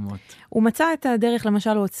והתאומות. הוא מצא את הדרך,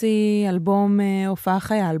 למשל, להוציא אלבום הופעה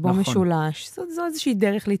חיה, אלבום משולש. זו איזושהי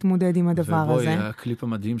דרך להתמודד עם הדבר הזה. ובואי, הקליפ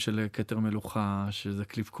המדהים של כתר מלוכה, שזה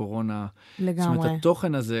קליפ קורונה. לגמרי. זאת אומרת,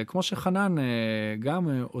 התוכן הזה, כמו שחנן גם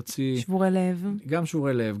הוציא... שבורי לב. גם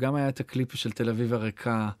שבורי לב, גם היה את הקליפ של תל אביב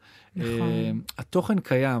הריקה. נכון. התוכן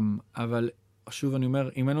קיים, אבל שוב אני אומר,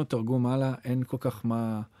 אם אין לו תרגום הלאה, אין כל כך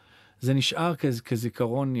מה... זה נשאר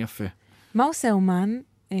כזיכרון יפה. מה עושה אומן?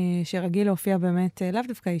 שרגיל להופיע באמת, לאו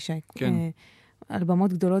דווקא ישי, כן. על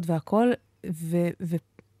במות גדולות והכל,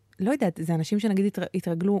 ולא יודעת, זה אנשים שנגיד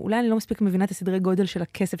התרגלו, אולי אני לא מספיק מבינה את הסדרי גודל של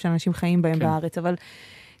הכסף שאנשים חיים בהם בארץ, אבל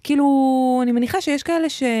כאילו, אני מניחה שיש כאלה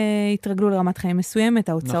שהתרגלו לרמת חיים מסוימת,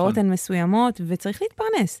 ההוצאות הן מסוימות, וצריך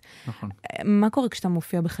להתפרנס. נכון. מה קורה כשאתה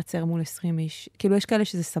מופיע בחצר מול 20 איש? כאילו, יש כאלה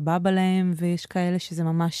שזה סבבה להם, ויש כאלה שזה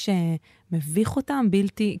ממש מביך אותם,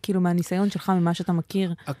 בלתי, כאילו, מהניסיון שלך, ממה שאתה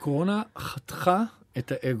מכיר. הקורונה חתכה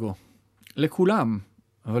את האגו. לכולם,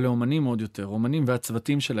 אבל לאומנים עוד יותר. אומנים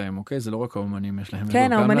והצוותים שלהם, אוקיי? זה לא רק האומנים, יש להם...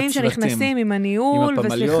 כן, האומנים שנכנסים עם הניהול,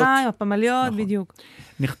 וסליחה, עם הפמליות, נכון. בדיוק.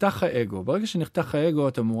 נחתך האגו. ברגע שנחתך האגו,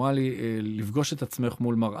 את אמורה לפגוש את עצמך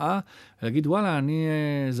מול מראה, ולהגיד, וואלה, אני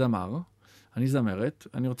זמר, אני זמרת,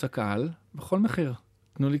 אני רוצה קהל, בכל מחיר,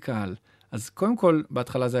 תנו לי קהל. אז קודם כל,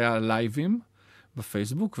 בהתחלה זה היה לייבים,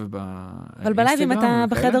 בפייסבוק ובאינסטגרם. אבל בלייבים אתה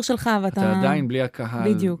בחדר שלך, אתה עדיין בלי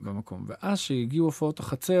הקהל בדיוק. במקום. ואז שהגיעו הופעות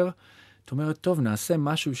החצר, את אומרת, טוב, נעשה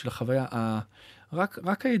משהו של החוויה.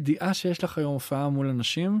 רק הידיעה שיש לך היום הופעה מול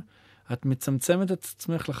אנשים, את מצמצמת את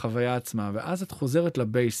עצמך לחוויה עצמה, ואז את חוזרת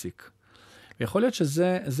לבייסיק. ויכול להיות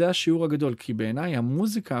שזה השיעור הגדול, כי בעיניי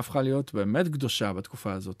המוזיקה הפכה להיות באמת קדושה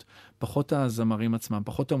בתקופה הזאת. פחות הזמרים עצמם,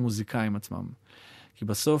 פחות המוזיקאים עצמם. כי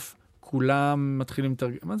בסוף כולם מתחילים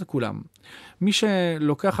מה זה כולם? מי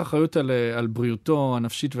שלוקח אחריות על בריאותו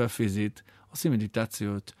הנפשית והפיזית, עושים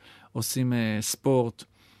מדיטציות, עושים ספורט.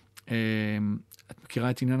 את מכירה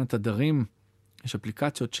את עניין התדרים? יש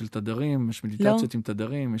אפליקציות של תדרים, יש מדיטציות עם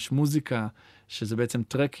תדרים, יש מוזיקה, שזה בעצם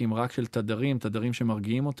טרקים רק של תדרים, תדרים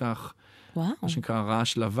שמרגיעים אותך. וואו. מה שנקרא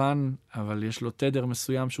רעש לבן, אבל יש לו תדר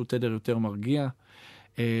מסוים שהוא תדר יותר מרגיע.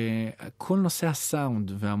 כל נושא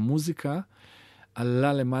הסאונד והמוזיקה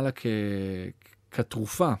עלה למעלה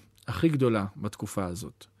כתרופה הכי גדולה בתקופה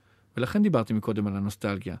הזאת. ולכן דיברתי מקודם על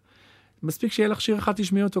הנוסטלגיה. מספיק שיהיה לך שיר אחד,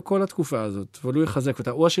 תשמעי אותו כל התקופה הזאת, אבל הוא יחזק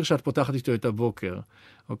אותה. הוא השיר שאת פותחת איתו את הבוקר,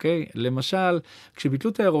 אוקיי? למשל,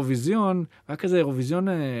 כשביטלו את האירוויזיון, היה כזה אירוויזיון,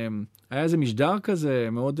 היה איזה משדר כזה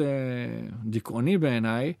מאוד דיכאוני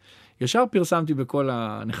בעיניי, ישר פרסמתי בכל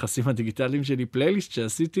הנכסים הדיגיטליים שלי פלייליסט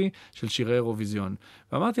שעשיתי של שירי אירוויזיון.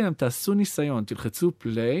 ואמרתי להם, תעשו ניסיון, תלחצו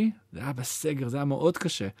פליי, זה היה בסגר, זה היה מאוד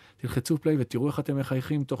קשה, תלחצו פליי ותראו איך אתם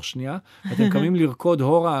מחייכים תוך שנייה, אתם קמים לרקוד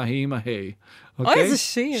הורה ההיא עם ההי. אוי, איזה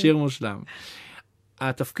שיר. שיר מושלם.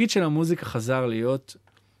 התפקיד של המוזיקה חזר להיות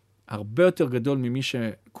הרבה יותר גדול ממי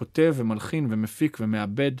שכותב ומלחין ומפיק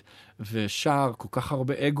ומאבד ושר, כל כך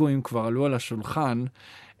הרבה אגואים כבר עלו על השולחן,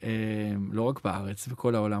 לא רק בארץ,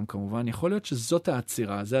 בכל העולם כמובן. יכול להיות שזאת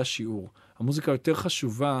העצירה, זה השיעור. המוזיקה יותר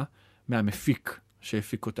חשובה מהמפיק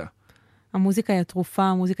שהפיק אותה. המוזיקה היא התרופה,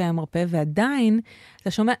 המוזיקה היא המרפא, ועדיין,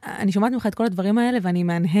 אני שומעת ממך את כל הדברים האלה, ואני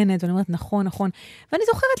מהנהנת, ואני אומרת, נכון, נכון. ואני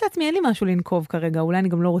זוכרת לעצמי, אין לי משהו לנקוב כרגע, אולי אני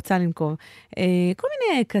גם לא רוצה לנקוב. כל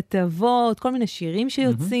מיני כתבות, כל מיני שירים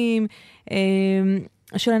שיוצאים,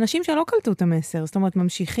 של אנשים שלא קלטו את המסר, זאת אומרת,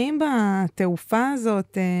 ממשיכים בתעופה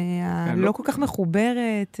הזאת, לא כל כך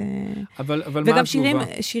מחוברת, וגם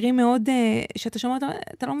שירים מאוד, שאתה שומע,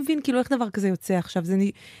 אתה לא מבין כאילו איך דבר כזה יוצא עכשיו, זה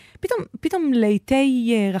פתאום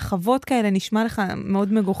לעיתי רחבות כאלה נשמע לך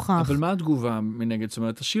מאוד מגוחך. אבל מה התגובה מנגד? זאת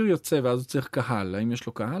אומרת, השיר יוצא ואז הוא צריך קהל, האם יש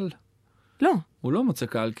לו קהל? לא. הוא לא מוצא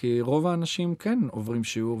קהל, כי רוב האנשים כן עוברים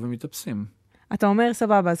שיעור ומתאפסים. אתה אומר,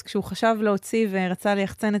 סבבה, אז כשהוא חשב להוציא ורצה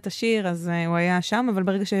ליחצן את השיר, אז הוא היה שם, אבל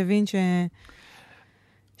ברגע שהבין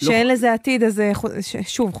שאין לזה עתיד, אז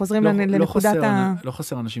שוב, חוזרים לנקודת לא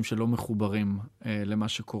חסר אנשים שלא מחוברים למה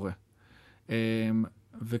שקורה.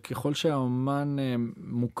 וככל שהאומן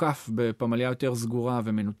מוקף בפמליה יותר סגורה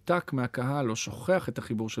ומנותק מהקהל, או שוכח את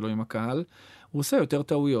החיבור שלו עם הקהל, הוא עושה יותר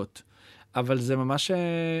טעויות. אבל זה ממש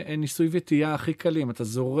ניסוי וטעייה הכי קלים. אתה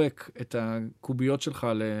זורק את הקוביות שלך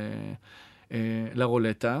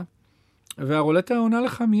לרולטה, והרולטה עונה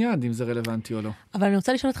לך מיד, אם זה רלוונטי או לא. אבל אני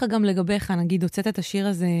רוצה לשאול אותך גם לגביך, נגיד, הוצאת את השיר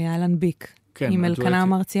הזה, אלן ביק, כן, עם אלקנה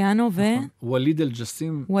מרציאנו, ווליד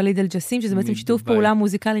אל-ג'סים. ווליד אל-ג'סים, שזה בעצם שיתוף פעולה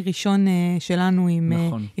מוזיקלי ראשון שלנו עם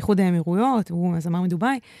איחוד האמירויות, הוא הזמר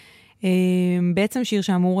מדובאי, בעצם שיר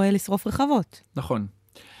שאמור לשרוף רחבות. נכון.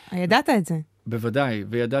 ידעת את זה? בוודאי,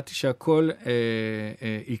 וידעתי שהכל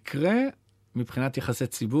יקרה מבחינת יחסי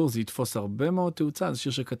ציבור, זה יתפוס הרבה מאוד תאוצה, זה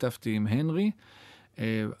שיר שכתבתי עם הנרי,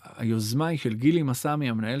 היוזמה היא של גילי מסמי,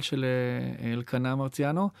 המנהל של אלקנה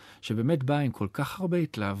מרציאנו, שבאמת בא עם כל כך הרבה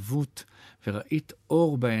התלהבות, וראית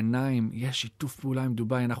אור בעיניים, יש שיתוף פעולה עם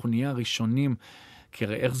דובאי, אנחנו נהיה הראשונים, כי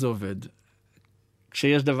הרי איך זה עובד?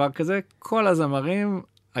 כשיש דבר כזה, כל הזמרים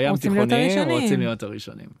הים תיכוניים רוצים להיות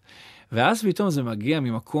הראשונים. ואז פתאום זה מגיע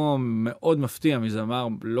ממקום מאוד מפתיע, מזמר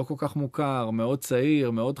לא כל כך מוכר, מאוד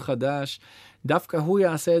צעיר, מאוד חדש, דווקא הוא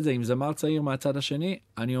יעשה את זה עם זמר צעיר מהצד השני,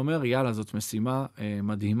 אני אומר, יאללה, זאת משימה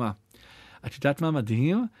מדהימה. את יודעת מה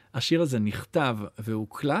מדהים? השיר הזה נכתב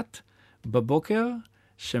והוקלט בבוקר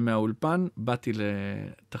שמהאולפן באתי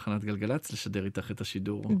לתחנת גלגלץ לשדר איתך את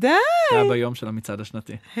השידור. די! זה היה ביום של המצעד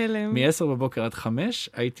השנתי. הלם. מ-10 בבוקר עד 5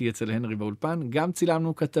 הייתי אצל הנרי באולפן, גם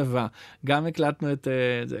צילמנו כתבה, גם הקלטנו את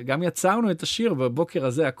זה, גם יצרנו את השיר בבוקר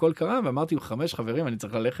הזה, הכל קרה, ואמרתי, 5 חברים, אני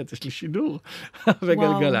צריך ללכת, יש לי שידור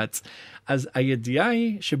בגלגלץ. אז הידיעה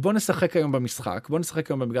היא שבוא נשחק היום במשחק, בוא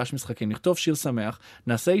נשחק היום במגרש משחקים, נכתוב שיר שמח,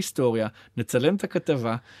 נעשה היסטוריה, נצלם את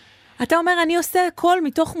הכתבה, אתה אומר, אני עושה הכל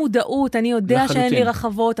מתוך מודעות, אני יודע שאין לי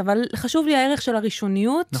רחבות, אבל חשוב לי הערך של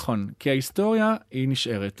הראשוניות. נכון, כי ההיסטוריה היא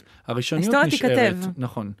נשארת. הראשוניות נשארת.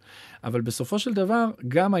 נכון. אבל בסופו של דבר,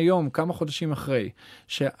 גם היום, כמה חודשים אחרי,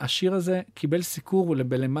 שהשיר הזה קיבל סיקור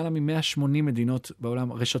בלמעלה מ-180 מדינות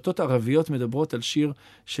בעולם. רשתות ערביות מדברות על שיר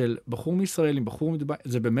של בחור מישראל עם בחור מדובאי.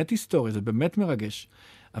 זה באמת היסטוריה, זה באמת מרגש.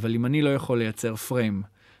 אבל אם אני לא יכול לייצר פריים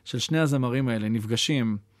של שני הזמרים האלה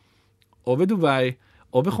נפגשים, או בדובאי,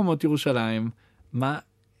 או בחומות ירושלים,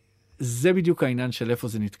 זה בדיוק העניין של איפה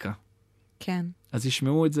זה נתקע. כן. אז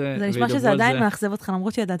ישמעו את זה. זה נשמע שזה עדיין מאכזב אותך,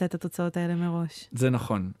 למרות שידעת את התוצאות האלה מראש. זה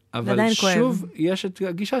נכון. אבל שוב, יש את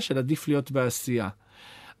הגישה של עדיף להיות בעשייה.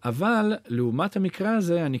 אבל, לעומת המקרה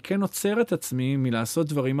הזה, אני כן עוצר את עצמי מלעשות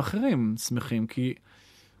דברים אחרים, שמחים, כי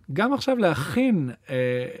גם עכשיו להכין,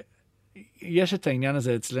 יש את העניין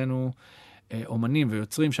הזה אצלנו, אומנים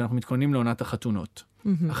ויוצרים, שאנחנו מתכוננים לעונת החתונות.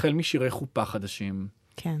 החל משירי חופה חדשים.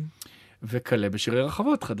 כן. וכלה בשירי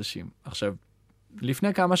רחבות חדשים. עכשיו,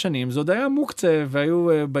 לפני כמה שנים, זה עוד היה מוקצה, והיו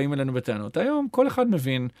באים אלינו בטענות. היום כל אחד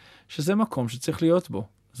מבין שזה מקום שצריך להיות בו.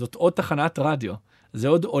 זאת עוד תחנת רדיו. זה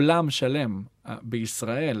עוד עולם שלם.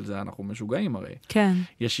 בישראל, זה אנחנו משוגעים הרי. כן.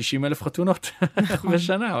 יש 60,000 חתונות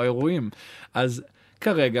בשנה, או אירועים. אז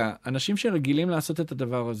כרגע, אנשים שרגילים לעשות את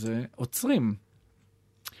הדבר הזה, עוצרים.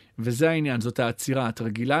 וזה העניין, זאת העצירה. את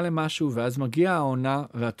רגילה למשהו, ואז מגיעה העונה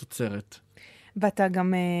והתוצרת. ואתה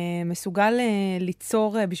גם מסוגל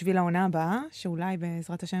ליצור בשביל העונה הבאה, שאולי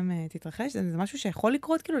בעזרת השם תתרחש, זה משהו שיכול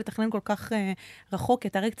לקרות, כאילו לתכנן כל כך רחוק, כי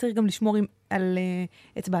אתה רק צריך גם לשמור על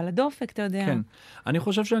אצבע על הדופק, אתה יודע. כן, אני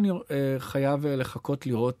חושב שאני חייב לחכות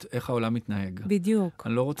לראות איך העולם מתנהג. בדיוק.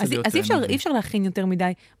 אני לא רוצה להיות... אז אי אפשר להכין יותר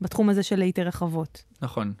מדי בתחום הזה של לעיתי רחבות.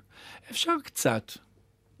 נכון. אפשר קצת.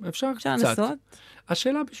 אפשר קצת. לנסות?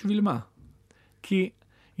 השאלה בשביל מה? כי...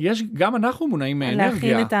 גם אנחנו מונעים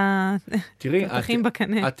מאנרגיה. להכין את התותחים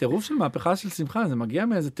בקנה. הטירוף של מהפכה של שמחה, זה מגיע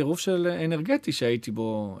מאיזה טירוף של אנרגטי שהייתי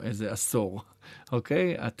בו איזה עשור.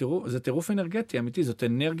 אוקיי? זה טירוף אנרגטי אמיתי, זאת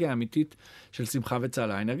אנרגיה אמיתית של שמחה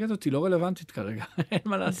וצהלה. האנרגיה הזאת היא לא רלוונטית כרגע. אין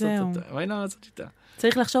מה לעשות אותה. אין מה לעשות איתה.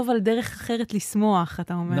 צריך לחשוב על דרך אחרת לשמוח,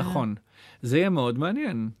 אתה אומר. נכון. זה יהיה מאוד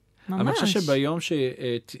מעניין. ממש. אבל אני חושב שביום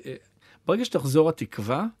ברגע שתחזור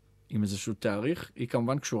התקווה, עם איזשהו תאריך, היא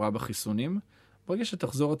כמובן קשורה בחיסונים, ברגע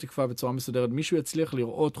שתחזור התקווה בצורה מסודרת, מישהו יצליח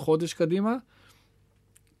לראות חודש קדימה,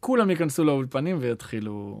 כולם ייכנסו לאולפנים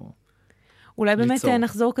ויתחילו ליצור. אולי באמת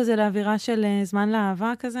נחזור כזה לאווירה של זמן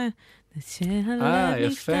לאהבה כזה.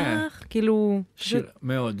 יפה. כאילו... שיר,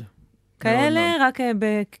 מאוד. כאלה, רק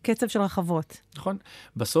בקצב של רחבות. נכון.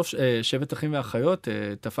 בסוף שבט אחים ואחיות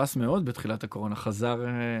תפס מאוד בתחילת הקורונה, חזר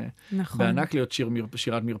בענק להיות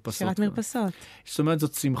שירת מרפסות. שירת מרפסות. זאת אומרת,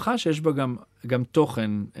 זאת שמחה שיש בה גם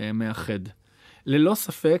תוכן מאחד. ללא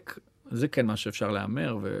ספק, זה כן מה שאפשר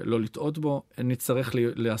לאמר ולא לטעות בו, נצטרך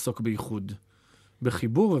לעסוק בייחוד.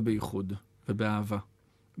 בחיבור ובייחוד ובאהבה.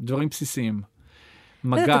 דברים בסיסיים.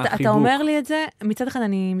 מגע, חיבוק. אתה אומר לי את זה, מצד אחד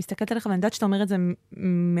אני מסתכלת עליך, ואני יודעת שאתה אומר את זה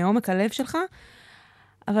מעומק הלב שלך,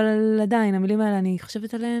 אבל עדיין, המילים האלה, אני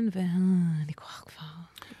חושבת עליהן, ואני כוח כבר.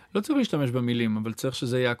 לא צריך להשתמש במילים, אבל צריך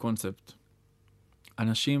שזה יהיה הקונספט.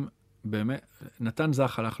 אנשים, באמת, נתן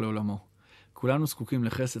זך הלך לעולמו. כולנו זקוקים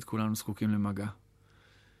לחסד, כולנו זקוקים למגע.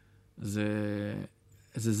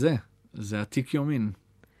 זה עתיק יומין.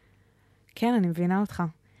 כן, אני מבינה אותך.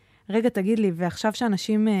 רגע, תגיד לי, ועכשיו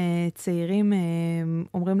שאנשים צעירים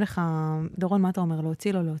אומרים לך, דורון, מה אתה אומר?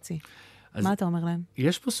 להוציא לא להוציא? מה אתה אומר להם?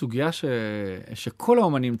 יש פה סוגיה שכל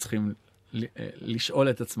האומנים צריכים לשאול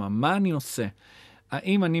את עצמם, מה אני עושה?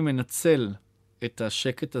 האם אני מנצל את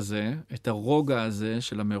השקט הזה, את הרוגע הזה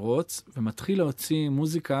של המרוץ, ומתחיל להוציא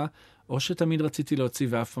מוזיקה, או שתמיד רציתי להוציא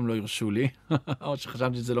ואף פעם לא ירשו לי, או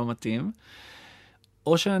שחשבתי שזה לא מתאים,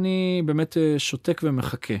 או שאני באמת שותק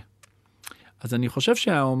ומחכה. אז אני חושב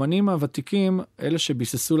שהאומנים הוותיקים, אלה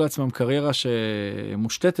שביססו לעצמם קריירה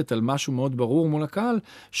שמושתתת על משהו מאוד ברור מול הקהל,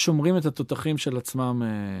 שומרים את התותחים של עצמם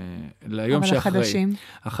ליום שאחרי. אבל החדשים?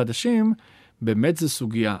 החדשים, באמת זו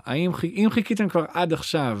סוגיה. אם חיכיתם כבר עד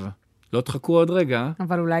עכשיו, לא תחכו עוד רגע.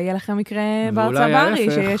 אבל אולי יהיה לכם מקרה בארצה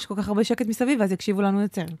ברי, שיש כל כך הרבה שקט מסביב, אז יקשיבו לנו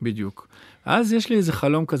יותר. בדיוק. אז יש לי איזה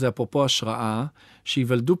חלום כזה, אפרופו השראה,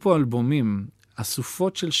 שיוולדו פה אלבומים,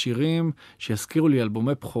 אסופות של שירים שיזכירו לי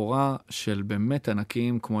אלבומי בחורה של באמת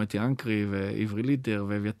ענקים, כמו אתי אנקרי ועברי לידר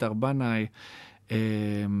ואביתר בנאי,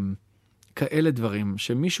 כאלה דברים,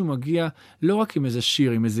 שמישהו מגיע לא רק עם איזה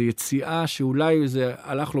שיר, עם איזה יציאה שאולי זה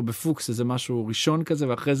הלך לו בפוקס, איזה משהו ראשון כזה,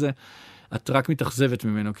 ואחרי זה את רק מתאכזבת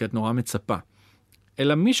ממנו, כי את נורא מצפה.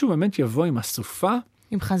 אלא מישהו באמת יבוא עם אסופה.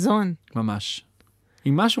 עם חזון. ממש.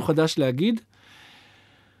 עם משהו חדש להגיד,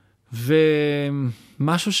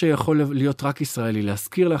 ומשהו שיכול להיות רק ישראלי.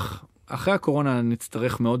 להזכיר לך, אחרי הקורונה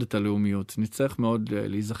נצטרך מאוד את הלאומיות, נצטרך מאוד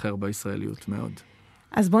להיזכר בישראליות, מאוד.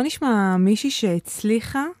 אז בוא נשמע מישהי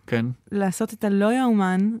שהצליחה כן. לעשות את הלא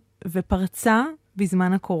יאומן, ופרצה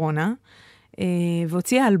בזמן הקורונה,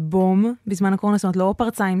 והוציאה אלבום בזמן הקורונה, זאת אומרת, לא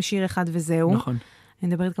פרצה עם שיר אחד וזהו. נכון. אני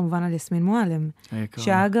מדברת כמובן על יסמין מועלם.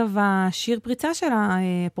 שאגב, השיר פריצה שלה,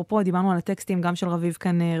 אפרופו, דיברנו על הטקסטים גם של רביב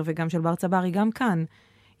כנר וגם של בר צברי, גם כאן.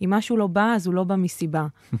 אם משהו לא בא, אז הוא לא בא מסיבה.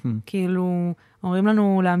 כאילו, אומרים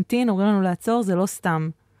לנו להמתין, אומרים לנו לעצור, זה לא סתם.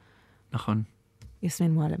 נכון.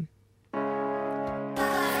 יסמין מועלם.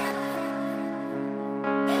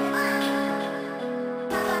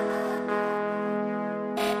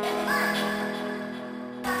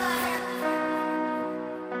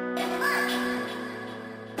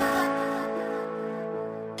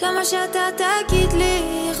 למה שאתה תגיד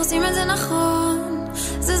לי, איך עושים את זה נכון?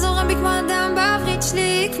 זה זורם בי כמו אדם בעברית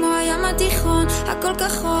שלי, כמו הים התיכון, הכל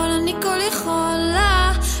כחול, אני כל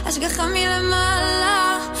יכולה, השגחה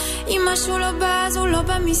מלמעלה. אם משהו לא בא, אז הוא לא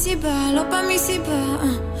בא מסיבה, לא בא מסיבה.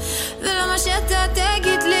 ולמה שאתה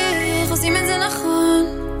תגיד לי, איך עושים את זה נכון?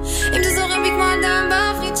 אם זה זורם בי כמו אדם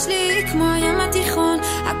בעברית שלי, כמו הים התיכון,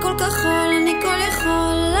 הכל כחול, אני כל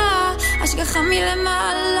יכולה, השגחה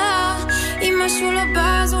מלמעלה. אם משהו לא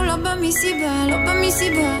בא, אז הוא לא בא מסיבה, לא בא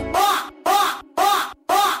מסיבה.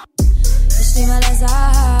 יש לי מלא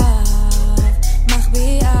זהב,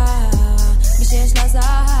 מחביאה, מי שיש לה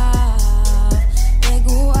זהב,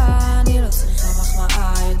 רגועה, אני לא צריכה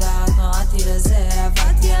מחמאה, יודעת, נועדתי לזה,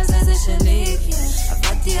 עבדתי על זה, זה שלי,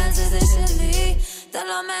 עבדתי על זה, זה שלי, אתה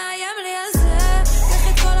לא מאיים לי על זה, קח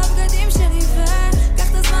את כל הבגדים שלי וקח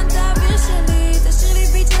את הזמן, את האוויר שלי, תשאיר לי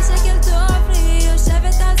ביט של שקל טוב לי,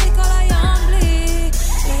 יושבת על זה כל היום בלי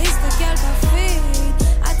להסתכל בפיד,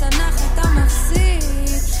 אתה נח, אתה מפסיד,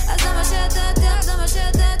 אז זה מה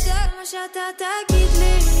שאתה תגיד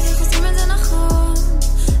לי, איך עושים את זה נכון?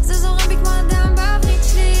 זה זורם בי כמו אדם בעברית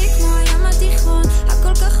שלי, כמו הים התיכון,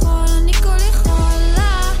 הכל כחול, אני כל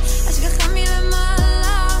יכולה, השגחה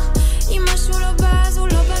מלמעלה. אם משהו לא בא, אז הוא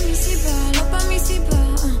לא בא מסיבה, לא בא מסיבה.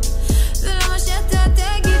 ולמה שאתה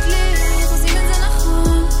תגיד לי, איך עושים את זה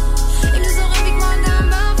נכון? אם זה זורם בי כמו אדם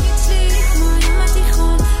בעברית שלי, כמו הים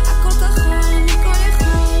התיכון, הכל כחול, אני כל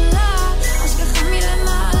יכולה, השגחה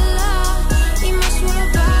מלמעלה. אם משהו לא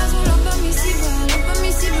בא, אז הוא לא בא מסיבה, לא בא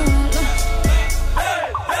מסיבה,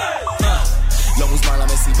 לא מוזמן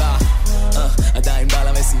למסיבה, עדיין בא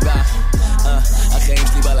למסיבה, החיים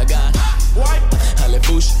שלי בלגן,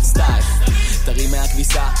 הלבוש סטייל, תרים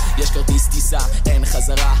מהכביסה, יש כרטיס טיסה, אין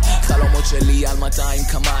חזרה, חלומות שלי על 200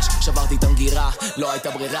 קמ"ש, שברתי את המגירה, לא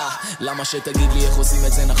הייתה ברירה, למה שתגיד לי איך עושים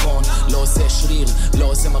את זה נכון? לא עושה שריר, לא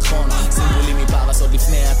עושה מכון, שימו לי מפרס עוד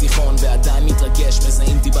לפני התיכון, ועדיין מתרגש,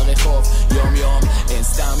 מזהים אותי ברחוב, יום יום, אין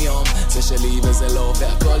סתם יום, זה שלי וזה לא,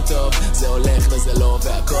 והכל טוב, זה הולך וזה לא,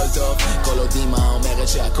 והכל טוב, כל עוד אמא אומרת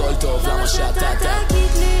שהכל טוב, למה שאתה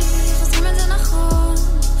תגיד לי איך עושים עושים את זה נכון,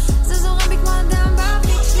 זה זורם בי כמו אדם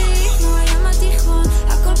בברית שלי, כמו הים התיכון,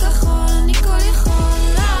 הכל כחול, אני כל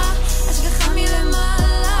יכולה, השגחה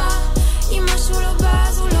מלמעלה, אם משהו לא בא,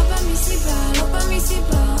 אז הוא לא בא מסיבה, לא בא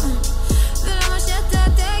מסיבה, ולמה שאתה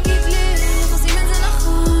תגיד לי, איך עושים את זה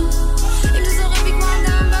נכון, אם זה זורם בי כמו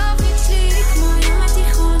אדם בברית שלי, כמו הים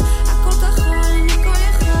התיכון, הכל כחול, אני כל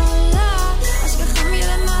יכולה, השגחה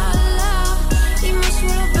מלמעלה, אם משהו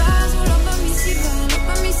לא בא, אז הוא לא בא מסיבה, לא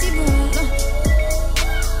בא מסיבה, לא.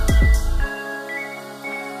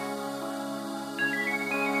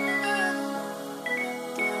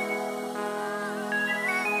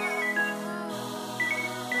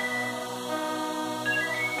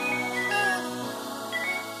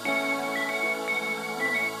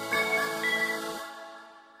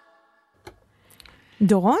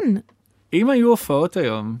 דורון, אם היו הופעות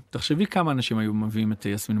היום, תחשבי כמה אנשים היו מביאים את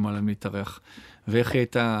יסמין מועלם להתארח, ואיך היא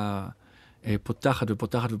הייתה פותחת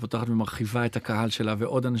ופותחת ופותחת ומרחיבה את הקהל שלה,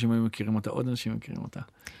 ועוד אנשים היו מכירים אותה, עוד אנשים מכירים אותה.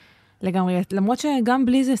 לגמרי, למרות שגם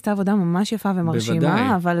בלי זה עשתה עבודה ממש יפה ומרשימה,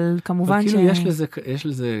 בוודאי. אבל כמובן כאילו יש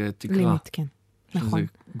לזה תקרה. לימיט, כן. נכון. יש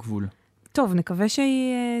לזה גבול. טוב, נקווה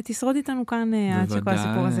שהיא תשרוד איתנו כאן עד שכל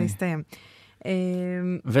הסיפור הזה יסתיים.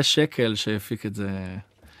 ושקל שהפיק את זה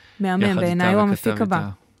מהמם, בעיניי הוא המפיק הבא.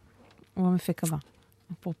 הוא המפיק הבא.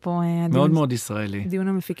 אפרופו מאוד מאוד ישראלי. דיון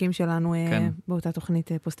המפיקים שלנו באותה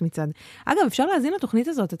תוכנית פוסט מצד. אגב, אפשר להזין לתוכנית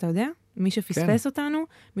הזאת, אתה יודע? מי שפספס אותנו,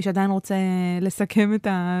 מי שעדיין רוצה לסכם את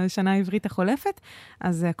השנה העברית החולפת,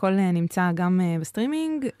 אז הכל נמצא גם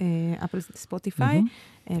בסטרימינג, אפל ספוטיפיי,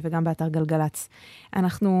 וגם באתר גלגלץ.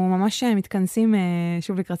 אנחנו ממש מתכנסים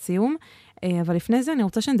שוב לקראת סיום, אבל לפני זה אני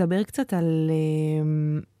רוצה שנדבר קצת על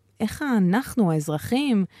איך אנחנו,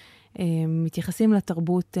 האזרחים, מתייחסים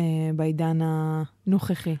לתרבות בעידן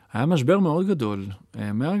הנוכחי. היה משבר מאוד גדול.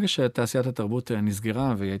 מהרגע שתעשיית התרבות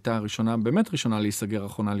נסגרה, והיא הייתה הראשונה, באמת ראשונה להיסגר,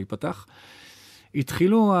 האחרונה להיפתח,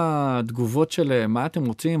 התחילו התגובות של מה אתם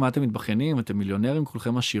רוצים, מה אתם מתבחיינים, אתם מיליונרים,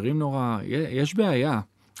 כולכם עשירים נורא. יש בעיה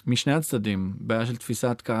משני הצדדים, בעיה של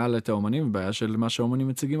תפיסת קהל את האומנים, ובעיה של מה שהאומנים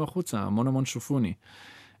מציגים החוצה, המון המון שופוני.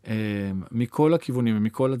 מכל הכיוונים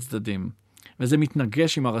ומכל הצדדים. וזה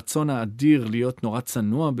מתנגש עם הרצון האדיר להיות נורא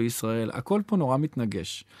צנוע בישראל. הכל פה נורא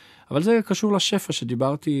מתנגש. אבל זה קשור לשפע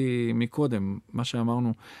שדיברתי מקודם, מה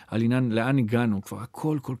שאמרנו על עניין, לאן הגענו. כבר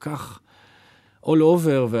הכל כל כך all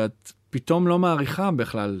over, ואת פתאום לא מעריכה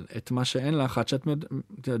בכלל את מה שאין לך. עד שאת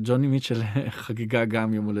ג'וני מיטשל חגיגה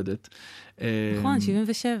גם יום הולדת. נכון,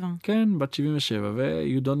 77. כן, בת 77,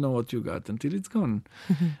 ו-you don't know what you got until it's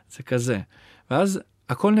gone. זה כזה. ואז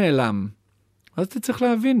הכל נעלם. אז אתה צריך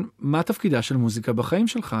להבין מה תפקידה של מוזיקה בחיים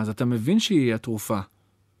שלך, אז אתה מבין שהיא התרופה.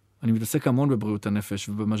 אני מתעסק המון בבריאות הנפש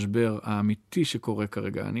ובמשבר האמיתי שקורה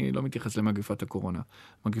כרגע. אני לא מתייחס למגפת הקורונה.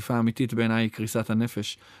 מגפה האמיתית בעיניי היא קריסת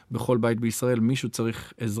הנפש. בכל בית בישראל מישהו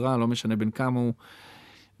צריך עזרה, לא משנה בין כמה הוא.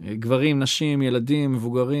 גברים, נשים, ילדים,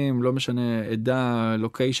 מבוגרים, לא משנה עדה,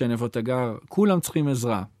 לוקיישן, איפה אתה גר. כולם צריכים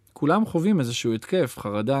עזרה. כולם חווים איזשהו התקף,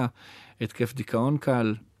 חרדה, התקף דיכאון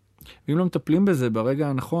קל. ואם לא מטפלים בזה ברגע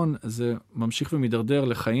הנכון, זה ממשיך ומדרדר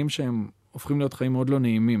לחיים שהם הופכים להיות חיים מאוד לא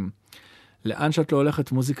נעימים. לאן שאת לא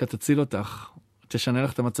הולכת, מוזיקה תציל אותך, תשנה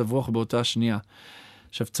לך את המצב רוח באותה השנייה.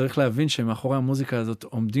 עכשיו, צריך להבין שמאחורי המוזיקה הזאת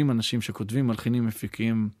עומדים אנשים שכותבים, מלחינים,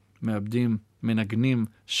 מפיקים, מאבדים, מנגנים,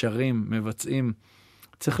 שרים, מבצעים.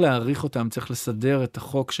 צריך להעריך אותם, צריך לסדר את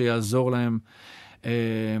החוק שיעזור להם.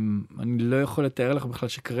 אני לא יכול לתאר לך בכלל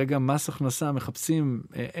שכרגע מס הכנסה מחפשים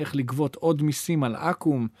איך לגבות עוד מיסים על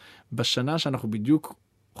אקום בשנה שאנחנו בדיוק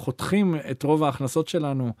חותכים את רוב ההכנסות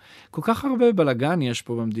שלנו. כל כך הרבה בלגן יש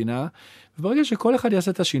פה במדינה, וברגע שכל אחד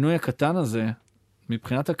יעשה את השינוי הקטן הזה,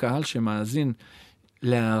 מבחינת הקהל שמאזין,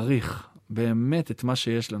 להעריך באמת את מה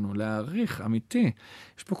שיש לנו, להעריך, אמיתי.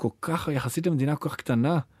 יש פה כל כך, יחסית למדינה כל כך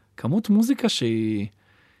קטנה, כמות מוזיקה שהיא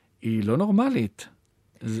לא נורמלית.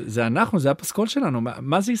 זה אנחנו, זה הפסקול שלנו.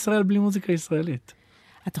 מה זה ישראל בלי מוזיקה ישראלית?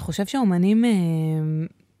 אתה חושב שהאומנים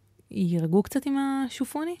ירגעו קצת עם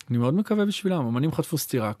השופוני? אני מאוד מקווה בשבילם. אומנים חטפו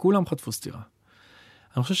סתירה, כולם חטפו סתירה.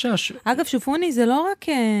 אני חושב אגב, שופוני זה לא רק,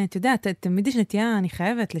 אתה יודע, תמיד יש נטייה, אני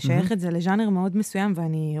חייבת לשייך את זה לז'אנר מאוד מסוים,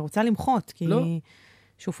 ואני רוצה למחות, כי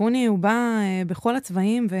שופוני הוא בא בכל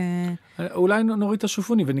הצבעים אולי נוריד את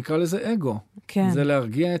השופוני ונקרא לזה אגו. כן. זה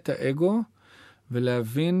להרגיע את האגו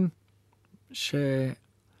ולהבין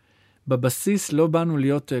בבסיס לא באנו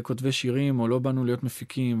להיות כותבי שירים, או לא באנו להיות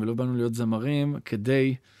מפיקים, ולא באנו להיות זמרים,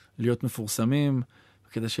 כדי להיות מפורסמים,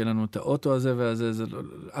 כדי שיהיה לנו את האוטו הזה והזה,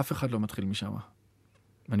 אף אחד לא מתחיל משם.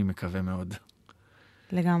 אני מקווה מאוד.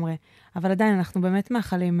 לגמרי. אבל עדיין אנחנו באמת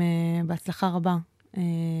מאחלים בהצלחה רבה.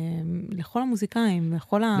 לכל המוזיקאים,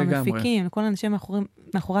 לכל המפיקים, לכל האנשים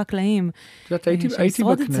מאחורי הקלעים.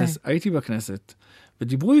 הייתי בכנסת,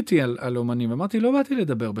 ודיברו איתי על אומנים, אמרתי, לא באתי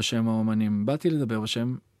לדבר בשם האומנים, באתי לדבר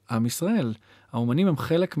בשם עם ישראל. האומנים הם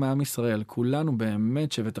חלק מעם ישראל, כולנו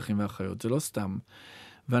באמת שבט אחים ואחיות, זה לא סתם.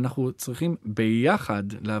 ואנחנו צריכים ביחד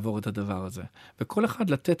לעבור את הדבר הזה. וכל אחד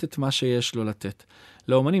לתת את מה שיש לו לתת.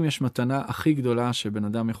 לאומנים יש מתנה הכי גדולה שבן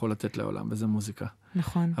אדם יכול לתת לעולם, וזה מוזיקה.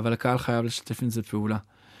 נכון. אבל הקהל חייב לשתף עם זה פעולה.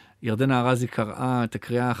 ירדנה ארזי קראה את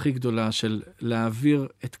הקריאה הכי גדולה של להעביר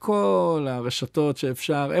את כל הרשתות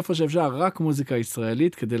שאפשר, איפה שאפשר, רק מוזיקה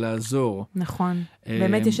ישראלית כדי לעזור. נכון.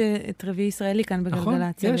 באמת יש את רביעי ישראלי כאן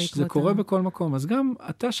בגלגלצ. נכון, יש, זה קורה בכל מקום. אז גם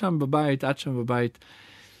אתה שם בבית, את שם בבית,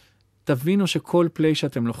 תבינו שכל פליי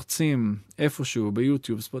שאתם לוחצים איפשהו,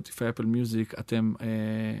 ביוטיוב, ספוטיפיי, אפל מיוזיק, אתם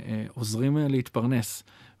עוזרים להתפרנס.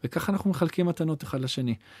 וככה אנחנו מחלקים מתנות אחד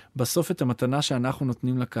לשני. בסוף את המתנה שאנחנו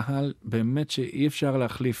נותנים לקהל, באמת שאי אפשר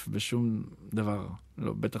להחליף בשום דבר,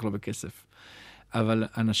 לא, בטח לא בכסף. אבל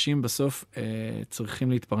אנשים בסוף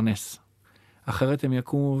צריכים להתפרנס. אחרת הם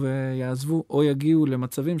יקומו ויעזבו, או יגיעו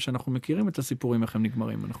למצבים שאנחנו מכירים את הסיפורים איך הם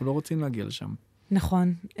נגמרים. אנחנו לא רוצים להגיע לשם.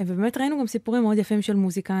 נכון, ובאמת ראינו גם סיפורים מאוד יפים של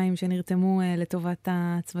מוזיקאים שנרתמו לטובת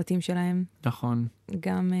הצוותים שלהם. נכון.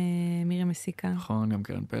 גם מירי מוסיקה. נכון, גם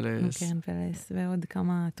קרן פלס. קרן פלס, ועוד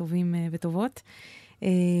כמה טובים וטובות.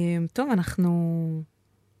 טוב, אנחנו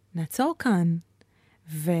נעצור כאן,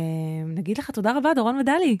 ונגיד לך תודה רבה, דורון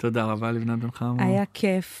מדלי. תודה רבה, לבנת בן חמו. היה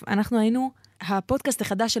כיף. אנחנו היינו הפודקאסט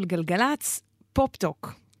החדש של גלגלצ,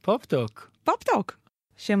 פופטוק. פופטוק. פופטוק.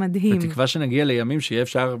 שמדהים. בתקווה שנגיע לימים שיהיה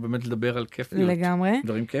אפשר באמת לדבר על כיפיות. לגמרי.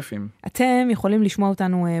 דברים כיפים. אתם יכולים לשמוע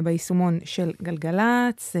אותנו ביישומון של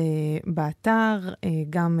גלגלצ, באתר,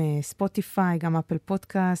 גם ספוטיפיי, גם אפל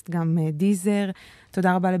פודקאסט, גם דיזר.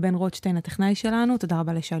 תודה רבה לבן רוטשטיין, הטכנאי שלנו. תודה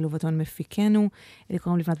רבה לשי לובטון מפיקנו. אלי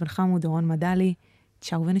קוראים לבנת בן חמו, דורון מדלי.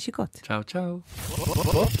 צ'או ונשיקות. צ'או צ'או.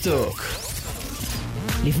 פופטוק.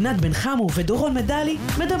 לבנת בן חמו ודורון מדלי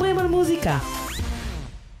מדברים על מוזיקה.